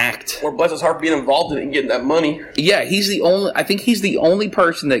intact. Or bless his heart for being involved in it and getting that money. Yeah, I think he's the only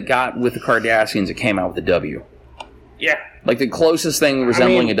person that got with the Kardashians that came out with a W. Yeah. The closest thing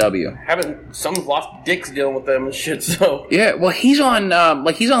resembling a W. Some lost dicks dealing with them and shit, so. Yeah, well, he's on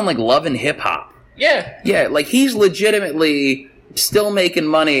Love and Hip Hop. Yeah. Yeah, he's legitimately still making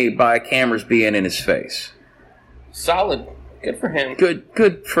money by cameras being in his face. Solid. Good for him.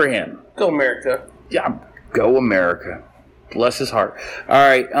 Good for him. Go America. Yeah, go America. Bless his heart. All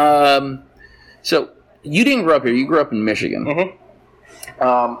right. So you didn't grow up here. You grew up in Michigan. Mm-hmm.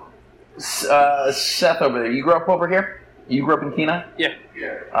 Seth over there. You grew up over here? You grew up in Kenai? Yeah.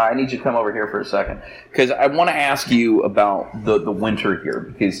 I need you to come over here for a second because I want to ask you about the winter here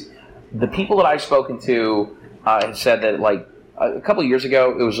because the people that I've spoken to have said that like a couple of years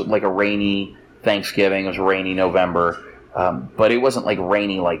ago it was like a rainy Thanksgiving. It was a rainy November, but it wasn't like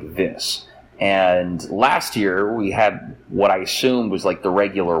rainy like this. And last year we had what I assumed was like the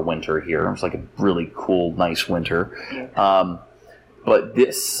regular winter here. It was like a really cool, nice winter. But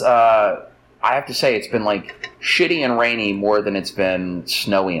this, I have to say, it's been like shitty and rainy more than it's been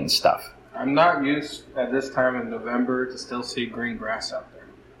snowy and stuff. I'm not used at this time in November to still see green grass out there.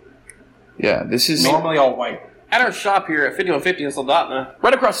 Yeah, this is Normally all white. At our shop here at 5150 in Soldotna.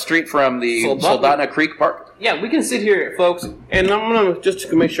 right across the street from the Soldotna Creek Park. Yeah, we can sit here, folks, and I'm going to, just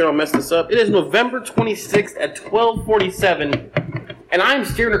to make sure I don't mess this up, it is November 26th at 12:47, and I'm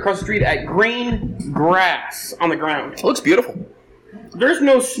staring across the street at green grass on the ground. It looks beautiful. There's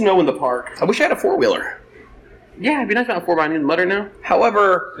no snow in the park. I wish I had a four-wheeler. Yeah, it'd be nice to have a 4x9 in Mutter now.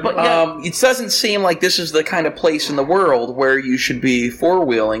 However, But, yeah. it doesn't seem like this is the kind of place in the world where you should be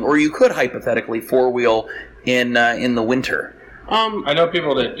four-wheeling, or you could hypothetically four-wheel in the winter. I know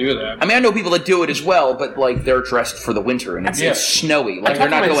people that do that. I mean, I know people that do it as well, but like they're dressed for the winter and it's snowy. Like they're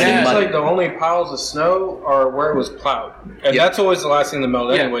not going in It's mud. like the only piles of snow are where it was plowed, and that's always the last thing to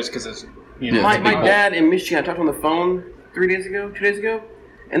melt, Yeah. anyways, because it's My dad in Michigan, I talked on the phone 2 days ago,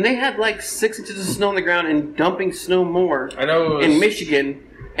 and they had like 6 inches of snow on the ground and dumping snow more. I know it was, in Michigan.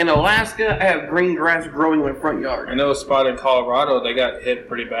 In Alaska, I have green grass growing in my front yard. I know a spot in Colorado they got hit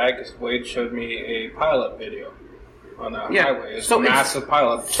pretty bad because Wade showed me a pileup video on that highway. It's so a massive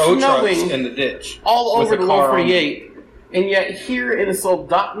pileup. Tow trucks in the ditch. All with over a the car lower on 48. And yet here in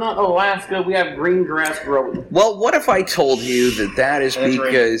Soldotna, Alaska, we have green grass growing. Well, what if I told you that is That's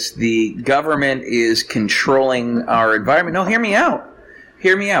because the government is controlling our environment? No, hear me out.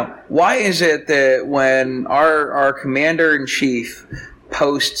 Hear me out. Why is it that when our commander-in-chief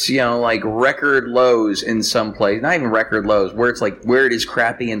posts, like record lows in some place, not even record lows, where it's like where it is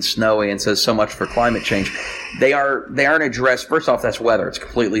crappy and snowy and says so much for climate change, they aren't addressed. First off, that's weather. It's a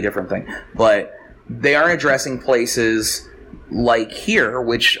completely different thing. But they aren't addressing places like here,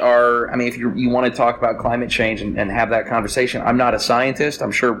 which are, I mean, if you want to talk about climate change and have that conversation, I'm not a scientist.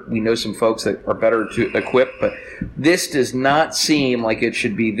 I'm sure we know some folks that are better equipped, but this does not seem like it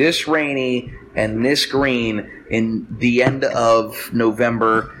should be this rainy and this green in the end of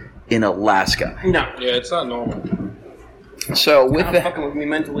November in Alaska. No. Yeah, it's not normal. So Fucking with me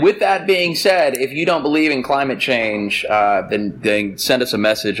mentally. with that being said, if you don't believe in climate change, then send us a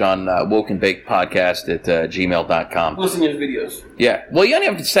message on wokenbakepodcast at gmail.com. Listen to his videos. Yeah. Well, you don't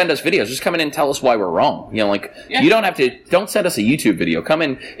have to send us videos. Just come in and tell us why we're wrong. Yeah. You don't have to, don't send us a YouTube video. Come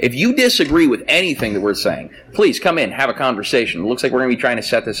in. If you disagree with anything that we're saying, please come in, have a conversation. It looks like we're going to be trying to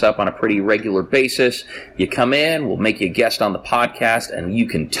set this up on a pretty regular basis. You come in, we'll make you a guest on the podcast, and you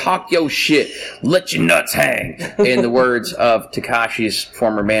can talk your shit. Let your nuts hang. In the words of Tekashi's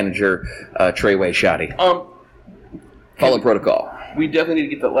former manager, Treyway Shotty. Follow protocol. We definitely need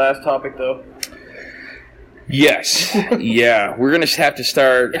to get that last topic, though. Yes. Yeah. We're going to have to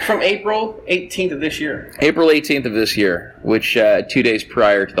start It's from April 18th of this year. April 18th of this year, which 2 days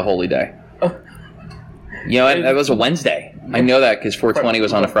prior to the Holy Day. That was a Wednesday. I know that because 420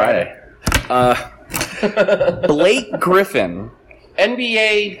 was on a Friday. Blake Griffin.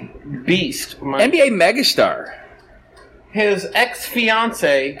 NBA beast. NBA megastar. His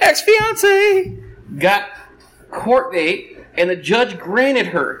ex-fiance Ex-fiance. got court date, and the judge granted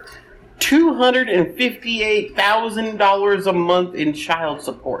her $258,000 a month in child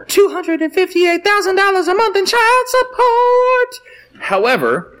support. $258,000 a month in child support.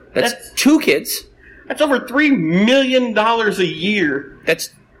 However, that's 2 kids. That's over $3 million a year.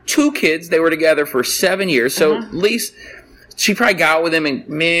 That's 2 kids. They were together for 7 years. So at least she probably got with him, and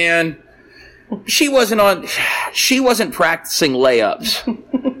man, she wasn't practicing layups.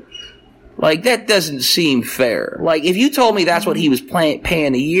 Like, that doesn't seem fair. Like, if you told me that's what he was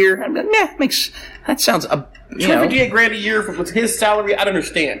paying a year, I'm like, that sounds, $258,000 a year was his salary. I'd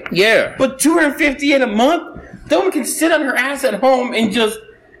understand. Yeah. But $258,000 a month, the woman can sit on her ass at home and just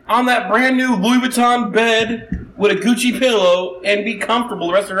on that brand new Louis Vuitton bed with a Gucci pillow and be comfortable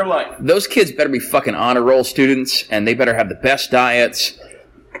the rest of her life. Those kids better be fucking honor roll students, and they better have the best diets,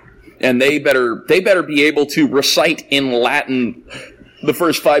 and they better be able to recite in Latin the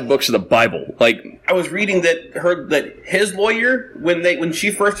first 5 books of the Bible. Like, I was reading that his lawyer, when she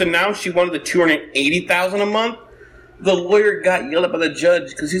first announced she wanted the $280,000 a month, the lawyer got yelled at by the judge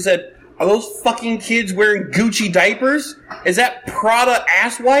because he said, "Are those fucking kids wearing Gucci diapers? Is that Prada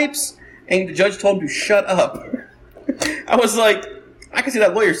ass wipes?" And the judge told him to shut up. I was like, I can see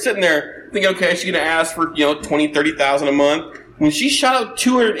that lawyer sitting there thinking, okay, she's gonna ask for $20,000, $30,000 a month. When she shot out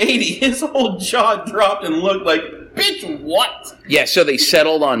 280, his whole jaw dropped and looked like, bitch, what? Yeah, so they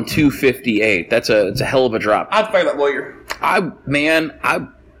settled on 258. It's a hell of a drop. I'd fire that lawyer. I'd have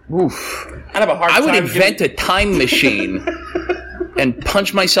a hard time. I would invent a time machine and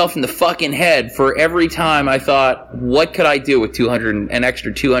punch myself in the fucking head for every time I thought, what could I do with an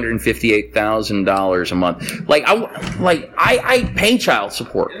extra $258,000 a month? I pay child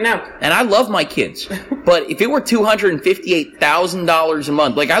support now, and I love my kids, but if it were $258,000 a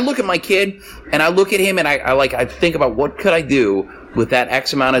month, I look at my kid and I look at him and I think about what could I do with that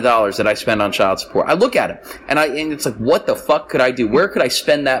X amount of dollars that I spend on child support. I look at him and it's like, what the fuck could I do? Where could I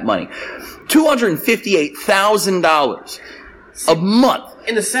spend that money? $258,000 a month.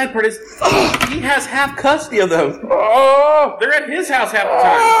 And the sad part is, he has half custody of them. Oh, they're at his house half the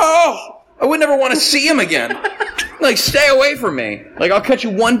time. Oh, I would never want to see him again. Stay away from me. I'll cut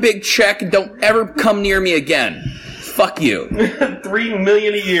you one big check and don't ever come near me again. Fuck you. $3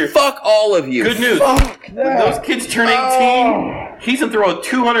 million a year. Fuck all of you. Good news. When those kids turn 18, he's gonna throw a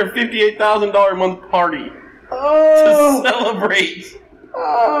 $258,000 a month party to celebrate.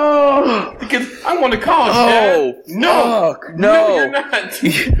 Because I'm going to college, Dad. No, you're not.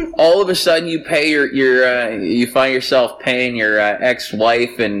 All of a sudden, you pay you find yourself paying your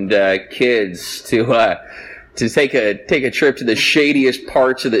ex-wife and kids to take a trip to the shadiest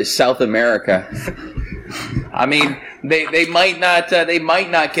parts of South America. I mean, they might not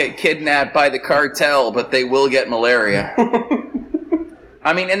get kidnapped by the cartel, but they will get malaria.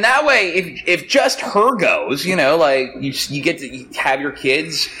 I mean, in that way, if just her goes, you get to have your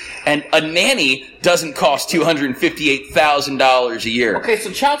kids, and a nanny doesn't cost $258,000 a year. Okay, so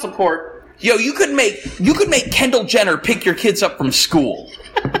child support. Yo, you could make Kendall Jenner pick your kids up from school.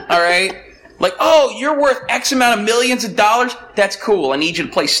 All right, you're worth X amount of millions of dollars. That's cool. I need you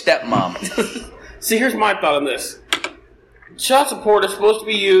to play stepmom. See, here's my thought on this. Child support is supposed to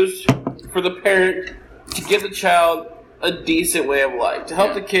be used for the parent to give the child a decent way of life, to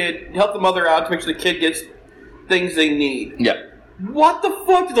help help the mother out, to make sure the kid gets things they need. Yeah. What the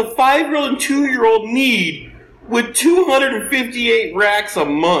fuck does a 5-year-old and 2-year-old need with 258 racks a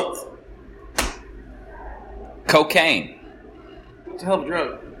month? Cocaine. It's a hell of a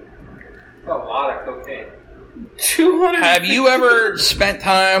drug. A lot of cocaine. 200. Have you ever spent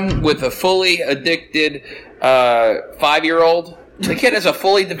time with a fully addicted 5-year-old? The kid has a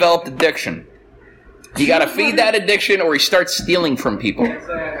fully developed addiction. You got to feed that addiction, or he starts stealing from people.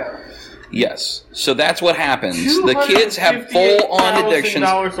 Yes, so that's what happens. The kids have full-on addictions.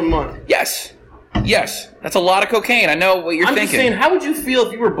 $258,000 a month. Yes, that's a lot of cocaine. I know what you're thinking. I'm just saying, how would you feel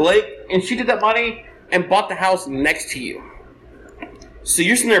if you were Blake and she did that money and bought the house next to you? So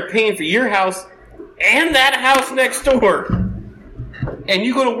you're sitting there paying for your house and that house next door, and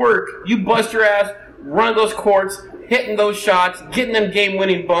you go to work, you bust your ass, running those courts, hitting those shots, getting them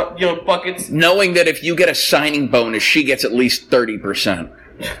game-winning buckets. Knowing that if you get a signing bonus, she gets at least 30%.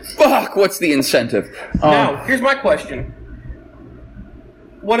 Fuck, what's the incentive? Now, here's my question.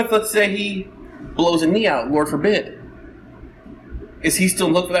 What if, let's say, he blows a knee out, Lord forbid? Is he still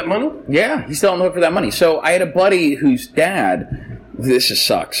on the hook for that money? Yeah, he's still on the hook for that money. So I had a buddy whose dad... This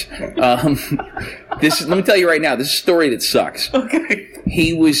sucks. Let me tell you right now, this is a story that sucks. Okay.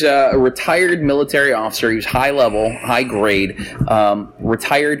 He was a retired military officer. He was high level, high grade,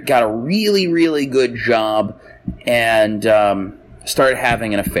 retired, got a really, really good job, and started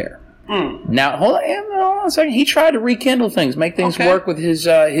having an affair. Now, hold on a second. He tried to rekindle things, make things work with his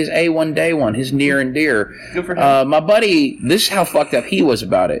A1 day one, his near and dear. Good for him. My buddy, this is how fucked up he was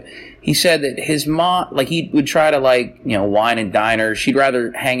about it. He said that his mom, he would try to, wine and dine her. She'd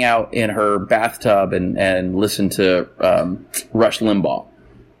rather hang out in her bathtub and listen to Rush Limbaugh.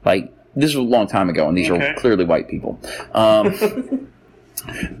 This was a long time ago, and these are clearly white people.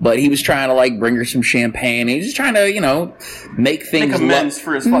 But he was trying to bring her some champagne. He was just trying to, make things amends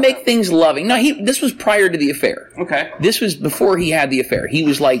for his make things loving. No, this was prior to the affair. Okay. This was before he had the affair. He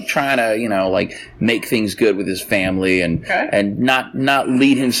was trying to make things good with his family and not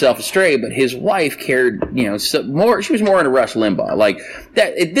lead himself astray. But his wife cared more. She was more into Rush Limbaugh.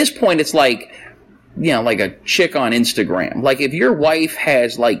 That at this point, it's like a chick on Instagram. If your wife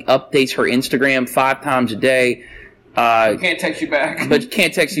has updates her Instagram 5 times a day. Can't text you back. But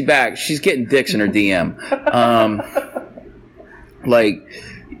can't text you back. She's getting dicks in her DM.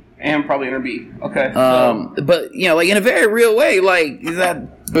 And probably in her B. Okay. But in a very real way,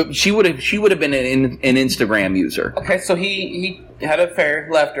 that But she would have been an Instagram user. Okay, so he had an affair,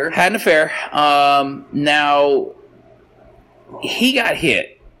 left her. Had an affair. Now he got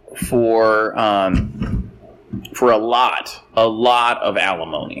hit for a lot of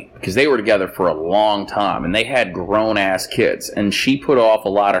alimony because they were together for a long time and they had grown ass kids, and she put off a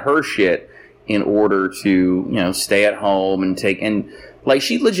lot of her shit in order to stay at home and like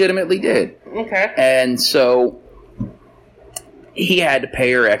she legitimately did. Okay. And so he had to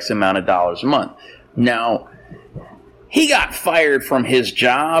pay her X amount of dollars a month. Now, he got fired from his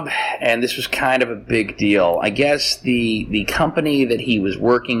job, and this was kind of a big deal. I guess the company that he was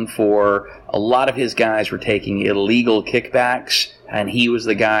working for, a lot of his guys were taking illegal kickbacks, and he was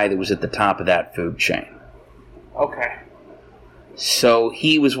the guy that was at the top of that food chain. Okay. So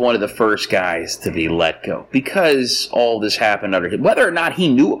he was one of the first guys to be let go because all this happened under him. Whether or not he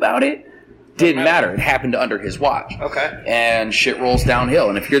knew about it, didn't matter. It happened under his watch. Okay. And shit rolls downhill.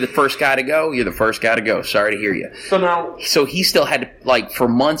 And if you're the first guy to go, you're the first guy to go. Sorry to hear you. So he still had to, like, for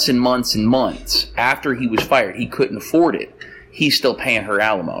months and months and months after he was fired, he couldn't afford it. He's still paying her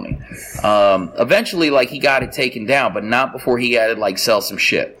alimony. Eventually, like, he got it taken down, but not before he had to, like, sell some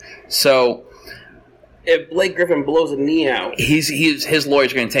shit. So if Blake Griffin blows a knee out, his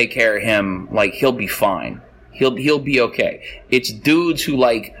lawyer's going to take care of him. Like, he'll be fine. He'll be okay. It's dudes who,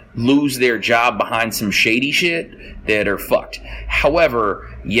 like, lose their job behind some shady shit that are fucked. However,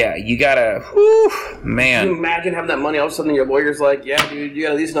 yeah, you gotta, man. Can you imagine having that money, all of a sudden your lawyer's like, yeah, dude, you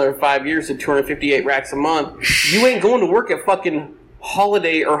got at least another 5 years to 258 racks a month. You ain't going to work at fucking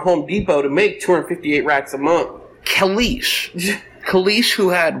Holiday or Home Depot to make 258 racks a month. Khalees, who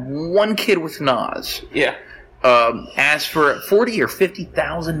had one kid with Nas, yeah, asked for $40,000 or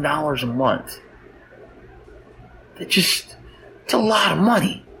 $50,000 a month. It's a lot of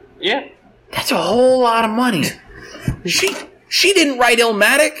money. Yeah. That's a whole lot of money. She didn't write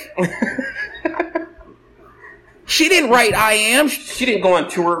Illmatic. She didn't write I Am. She didn't go on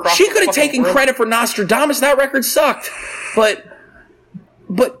tour. She could have taken credit for Nostradamus. That record sucked. But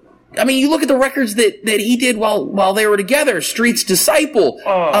I mean, you look at the records that he did while they were together. Street's Disciple.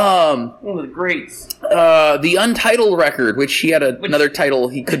 One of the greats. The Untitled record, which he had another title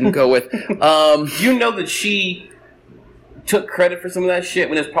he couldn't go with. You know that she took credit for some of that shit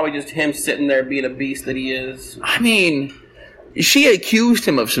when it's probably just him sitting there being a beast that he is. I mean, she accused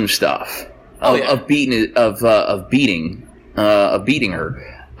him of some stuff of beating her.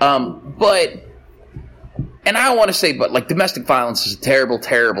 But, and I don't want to say, but like domestic violence is a terrible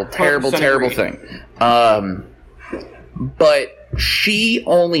thing. But she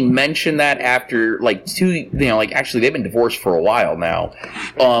only mentioned that after actually they've been divorced for a while now.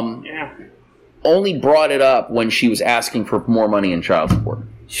 Yeah. Only brought it up when she was asking for more money in child support.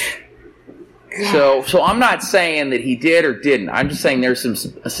 So I'm not saying that he did or didn't. I'm just saying there's some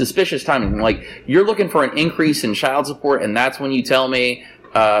suspicious timing. Like, you're looking for an increase in child support, and that's when you tell me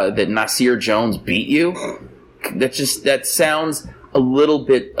that Nasir Jones beat you. That sounds a little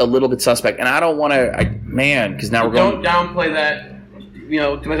bit suspect. And I don't want to, because now we're going. Don't downplay that,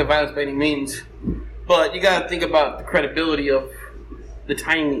 domestic violence by any means. But you got to think about the credibility of the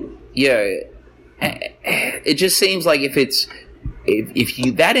timing. Yeah. It just seems like if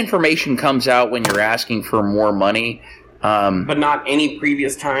that information comes out when you're asking for more money, but not any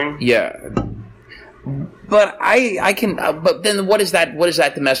previous time. Yeah, but I can. But then what does that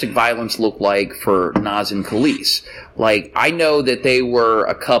domestic violence look like for Nas and Khalees? Like, I know that they were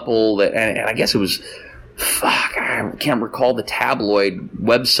a couple that, and I guess it was. I can't recall the tabloid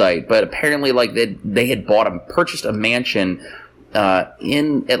website, but apparently, like, they had purchased a mansion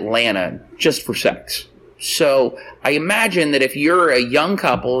in Atlanta just for sex. So I imagine that if you're a young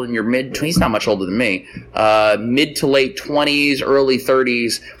couple in your he's not much older than me, mid to late 20s, early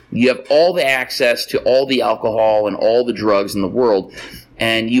 30s, you have all the access to all the alcohol and all the drugs in the world,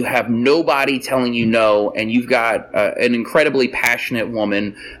 and you have nobody telling you no, and you've got an incredibly passionate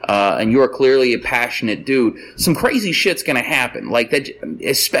woman, and you're clearly a passionate dude, some crazy shit's going to happen, like that,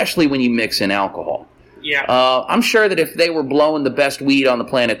 especially when you mix in alcohol. Yeah. I'm sure that if they were blowing the best weed on the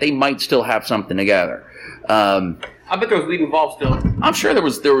planet, they might still have something together. I bet there was weed involved still. I'm sure there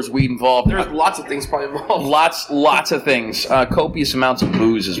was weed involved. There's lots of things probably involved. Lots of things. Copious amounts of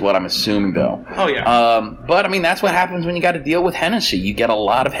booze is what I'm assuming, though. Oh, yeah. But, I mean, that's what happens when you got to deal with Hennessy. You get a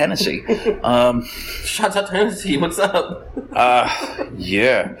lot of Hennessy. Shouts out to Hennessy. What's up?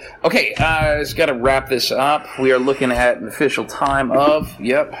 Yeah. Okay, just got to wrap this up. We are looking at an official time of,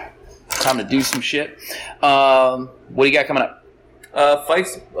 time to do some shit. What do you got coming up?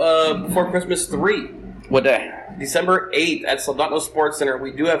 Fights Before Christmas 3. What day? December 8th at Soldado Sports Center.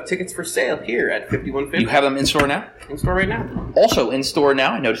 We do have tickets for sale here at 5150. You have them in store now? In store right now. Also in store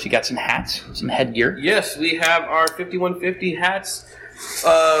now, I noticed you got some hats, some headgear. Yes, we have our 5150 hats.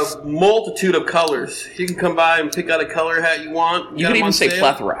 Multitude of colors. You can come by and pick out a color hat you want. You can even say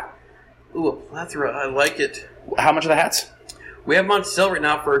plethora. Ooh, a plethora. I like it. How much are the hats? We have them on sale right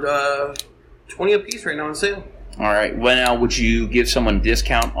now for 20 a piece right now on sale. All right. Well, now, would you give someone a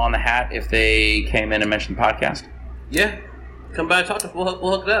discount on the hat if they came in and mentioned the podcast? Yeah. Come by and talk to us. We'll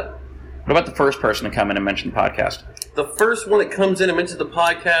hook it up. What about the first person to come in and mention the podcast? The first one that comes in and mentions the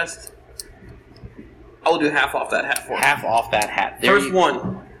podcast, I will do half off that hat for you. Half off that hat. First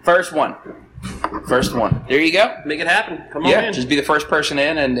one. First one. There you go. Make it happen. Come on in. Just be the first person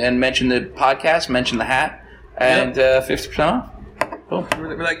in and mention the podcast, mention the hat, and 50% off. Cool.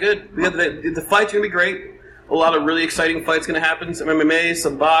 We're that good. The fight's going to be great. A lot of really exciting fights going to happen. Some MMA,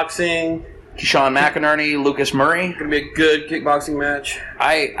 some boxing. Keyshawn McInerney, Lucas Murray. Going to be a good kickboxing match.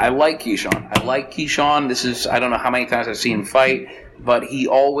 I like Keyshawn. This is, I don't know how many times I've seen him fight, but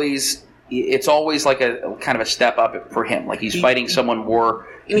it's always like a kind of a step up for him. Like he's fighting someone more.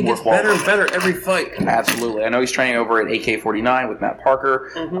 And he gets better and better every fight. Absolutely. I know he's training over at AK-49 with Matt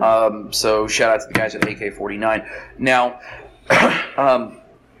Parker. Mm-hmm. So shout out to the guys at AK-49. Now,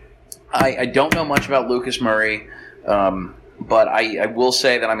 I don't know much about Lucas Murray, but I will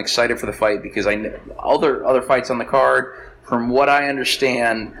say that I'm excited for the fight because I know other fights on the card. From what I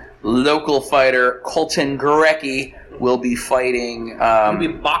understand, local fighter Colton Gurecki will be fighting. He'll be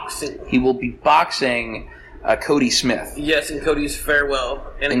boxing. He will be boxing Cody Smith. Yes, in Cody's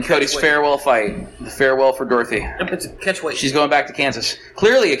farewell. In Cody's farewell fight. The farewell for Dorothy. It's a catchweight. She's going back to Kansas.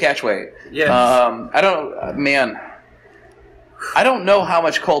 Clearly a catchweight. Yes. I don't know how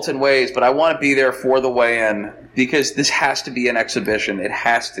much Colton weighs, but I want to be there for the weigh-in because this has to be an exhibition. It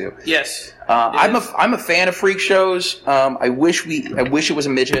has to. Yes. I'm a fan of freak shows. I wish it was a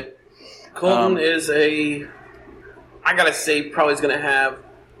midget. Colton is I gotta say, probably is gonna have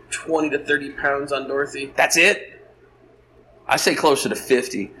 20 to 30 pounds on Dorothy. That's it? I say closer to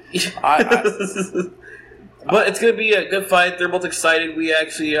 50. But it's going to be a good fight. They're both excited. We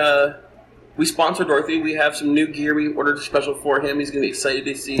actually we sponsor Dorothy. We have some new gear we ordered special for him. He's going to be excited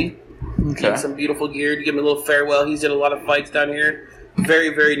to see. Okay. Some beautiful gear to give him a little farewell. He's did a lot of fights down here. Very,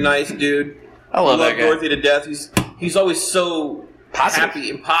 very nice dude. I love that guy. Dorothy to death. He's always so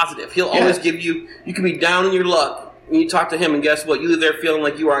happy and positive. He'll always give you can be down in your luck. And you talk to him, and guess what? You leave there feeling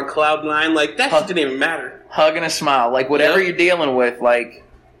like you are on cloud nine. Like, that shit didn't even matter. Hug and a smile. Like, whatever you're dealing with, like,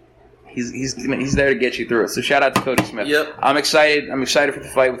 he's there to get you through it. So, shout out to Cody Smith. Yep. I'm excited. I'm excited for the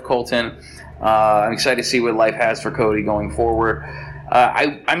fight with Colton. I'm excited to see what life has for Cody going forward.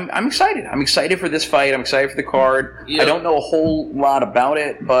 I'm excited. I'm excited for this fight. I'm excited for the card. Yep. I don't know a whole lot about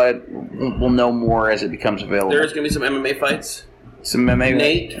it, but we'll know more as it becomes available. There's going to be some MMA fights. Some MMA?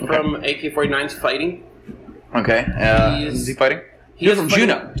 Nate from AK-49's fighting. Okay. Is he fighting? He's from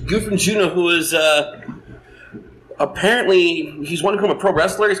Juneau. Good from Juneau, who is apparently he's wanting to become a pro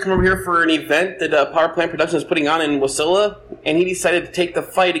wrestler. He's come over here for an event that Power Plant Productions is putting on in Wasilla, and he decided to take the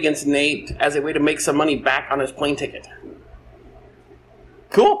fight against Nate as a way to make some money back on his plane ticket.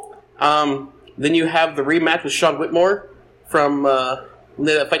 Cool. Then you have the rematch with Sean Whitmore from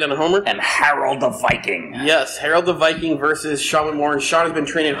the fight down in Homer. And Harold the Viking. Yes, Harold the Viking versus Sean Whitmore. And Sean has been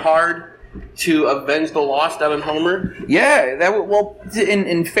training hard to avenge the loss down in Homer. Yeah,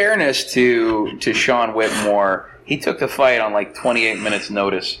 in fairness to Sean Whitmore, he took the fight on like 28 minutes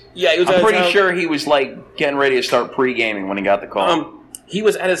notice. Yeah, he was. I'm pretty sure he was like getting ready to start pre-gaming when he got the call. He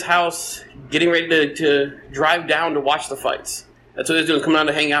was at his house getting ready to drive down to watch the fights. That's what he was doing, coming down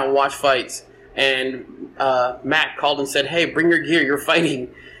to hang out and watch fights. And Matt called and said, "Hey, bring your gear. You're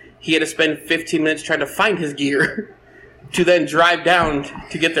fighting." He had to spend 15 minutes trying to find his gear to then drive down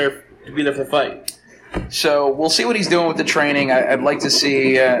to get there. To be there for the fight. So we'll see what he's doing with the training. I'd like to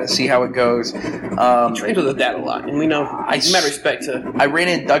see how it goes. He trains with his dad a lot, and we know. Mad respect to. I ran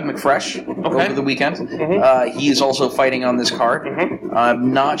into Doug McFresh over the weekend. Mm-hmm. He is also fighting on this card. Mm-hmm.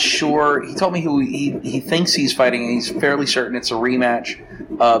 I'm not sure. He told me who he thinks he's fighting, and he's fairly certain it's a rematch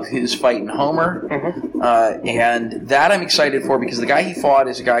of his fight in Homer. Mm-hmm. And that I'm excited for because the guy he fought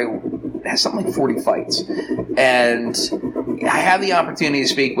is a guy who has something like 40 fights, and I had the opportunity to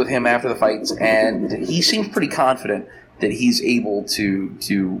speak with him after the fights, and he seems pretty confident that he's able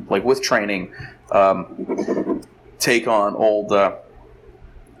to like with training, take on old Doug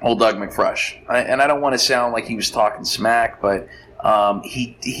McFresh. And I don't want to sound like he was talking smack, but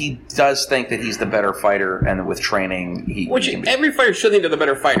he does think that he's the better fighter, and with training, every fighter should think they're the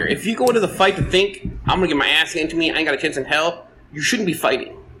better fighter. If you go into the fight to think I'm gonna get my ass handed to me, I ain't got a chance in hell, you shouldn't be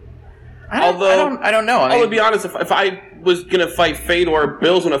fighting. I don't know. I would be honest. If I was gonna fight Fedor,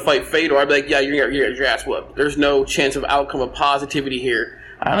 Bill's gonna fight Fedor, I'd be like, yeah, you're gonna get your ass whooped. There's no chance of outcome of positivity here.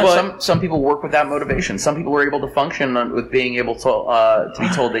 I don't know. Some people work with that motivation. Some people are able to function with being able to be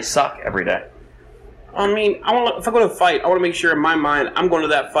told they suck every day. I mean, if I go to a fight, I want to make sure in my mind I'm going to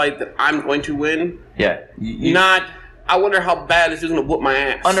that fight that I'm going to win. Yeah. I wonder how bad this is going to whoop my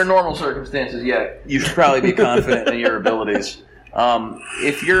ass. Under normal circumstances, yeah, you should probably be confident in your abilities.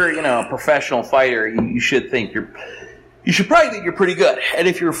 If you're, a professional fighter, you should think you should probably think you're pretty good. And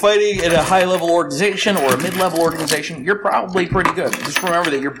if you're fighting in a high-level organization or a mid-level organization, you're probably pretty good. Just remember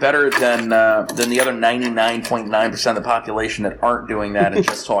that you're better than the other 99.9% of the population that aren't doing that and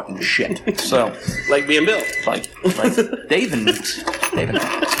just talking shit. So, like being Bill. Like Dave and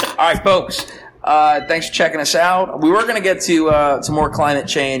All right, folks. Thanks for checking us out. We were going to get to more climate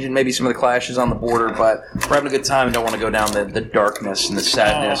change and maybe some of the clashes on the border, but we're having a good time and don't want to go down the darkness and the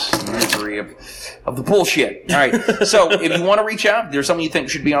sadness and the misery of the bullshit. All right. So if you want to reach out, if there's something you think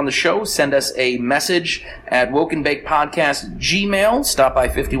should be on the show, send us a message at wokenbakedpodcast@gmail. Stop by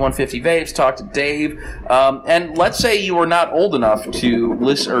 5150 Vapes, talk to Dave. And let's say you are not old enough to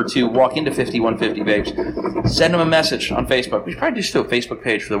listen or to walk into 5150 Vapes. Send them a message on Facebook. We should probably just do a Facebook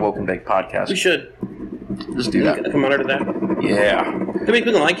page for the Woken Baked Podcast. We should. Just do that. Come on to that. Yeah. How many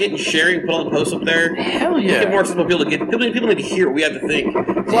people like it and share it and put all the posts up there? Hell yeah. Get more accessible people to get. People need to hear what we have to think.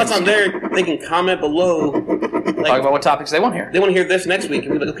 So lots on there. They can comment below. Talk about what topics they want to hear. They want to hear this next week,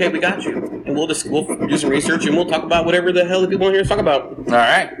 and we're like, okay, we got you, and we'll do some research and we'll talk about whatever the hell the people want to hear us talk about. All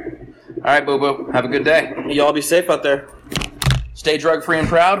right, Boo Boo. Have a good day. Y'all be safe out there. Stay drug free and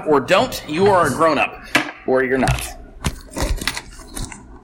proud, or don't. You are a grown up, or you're not.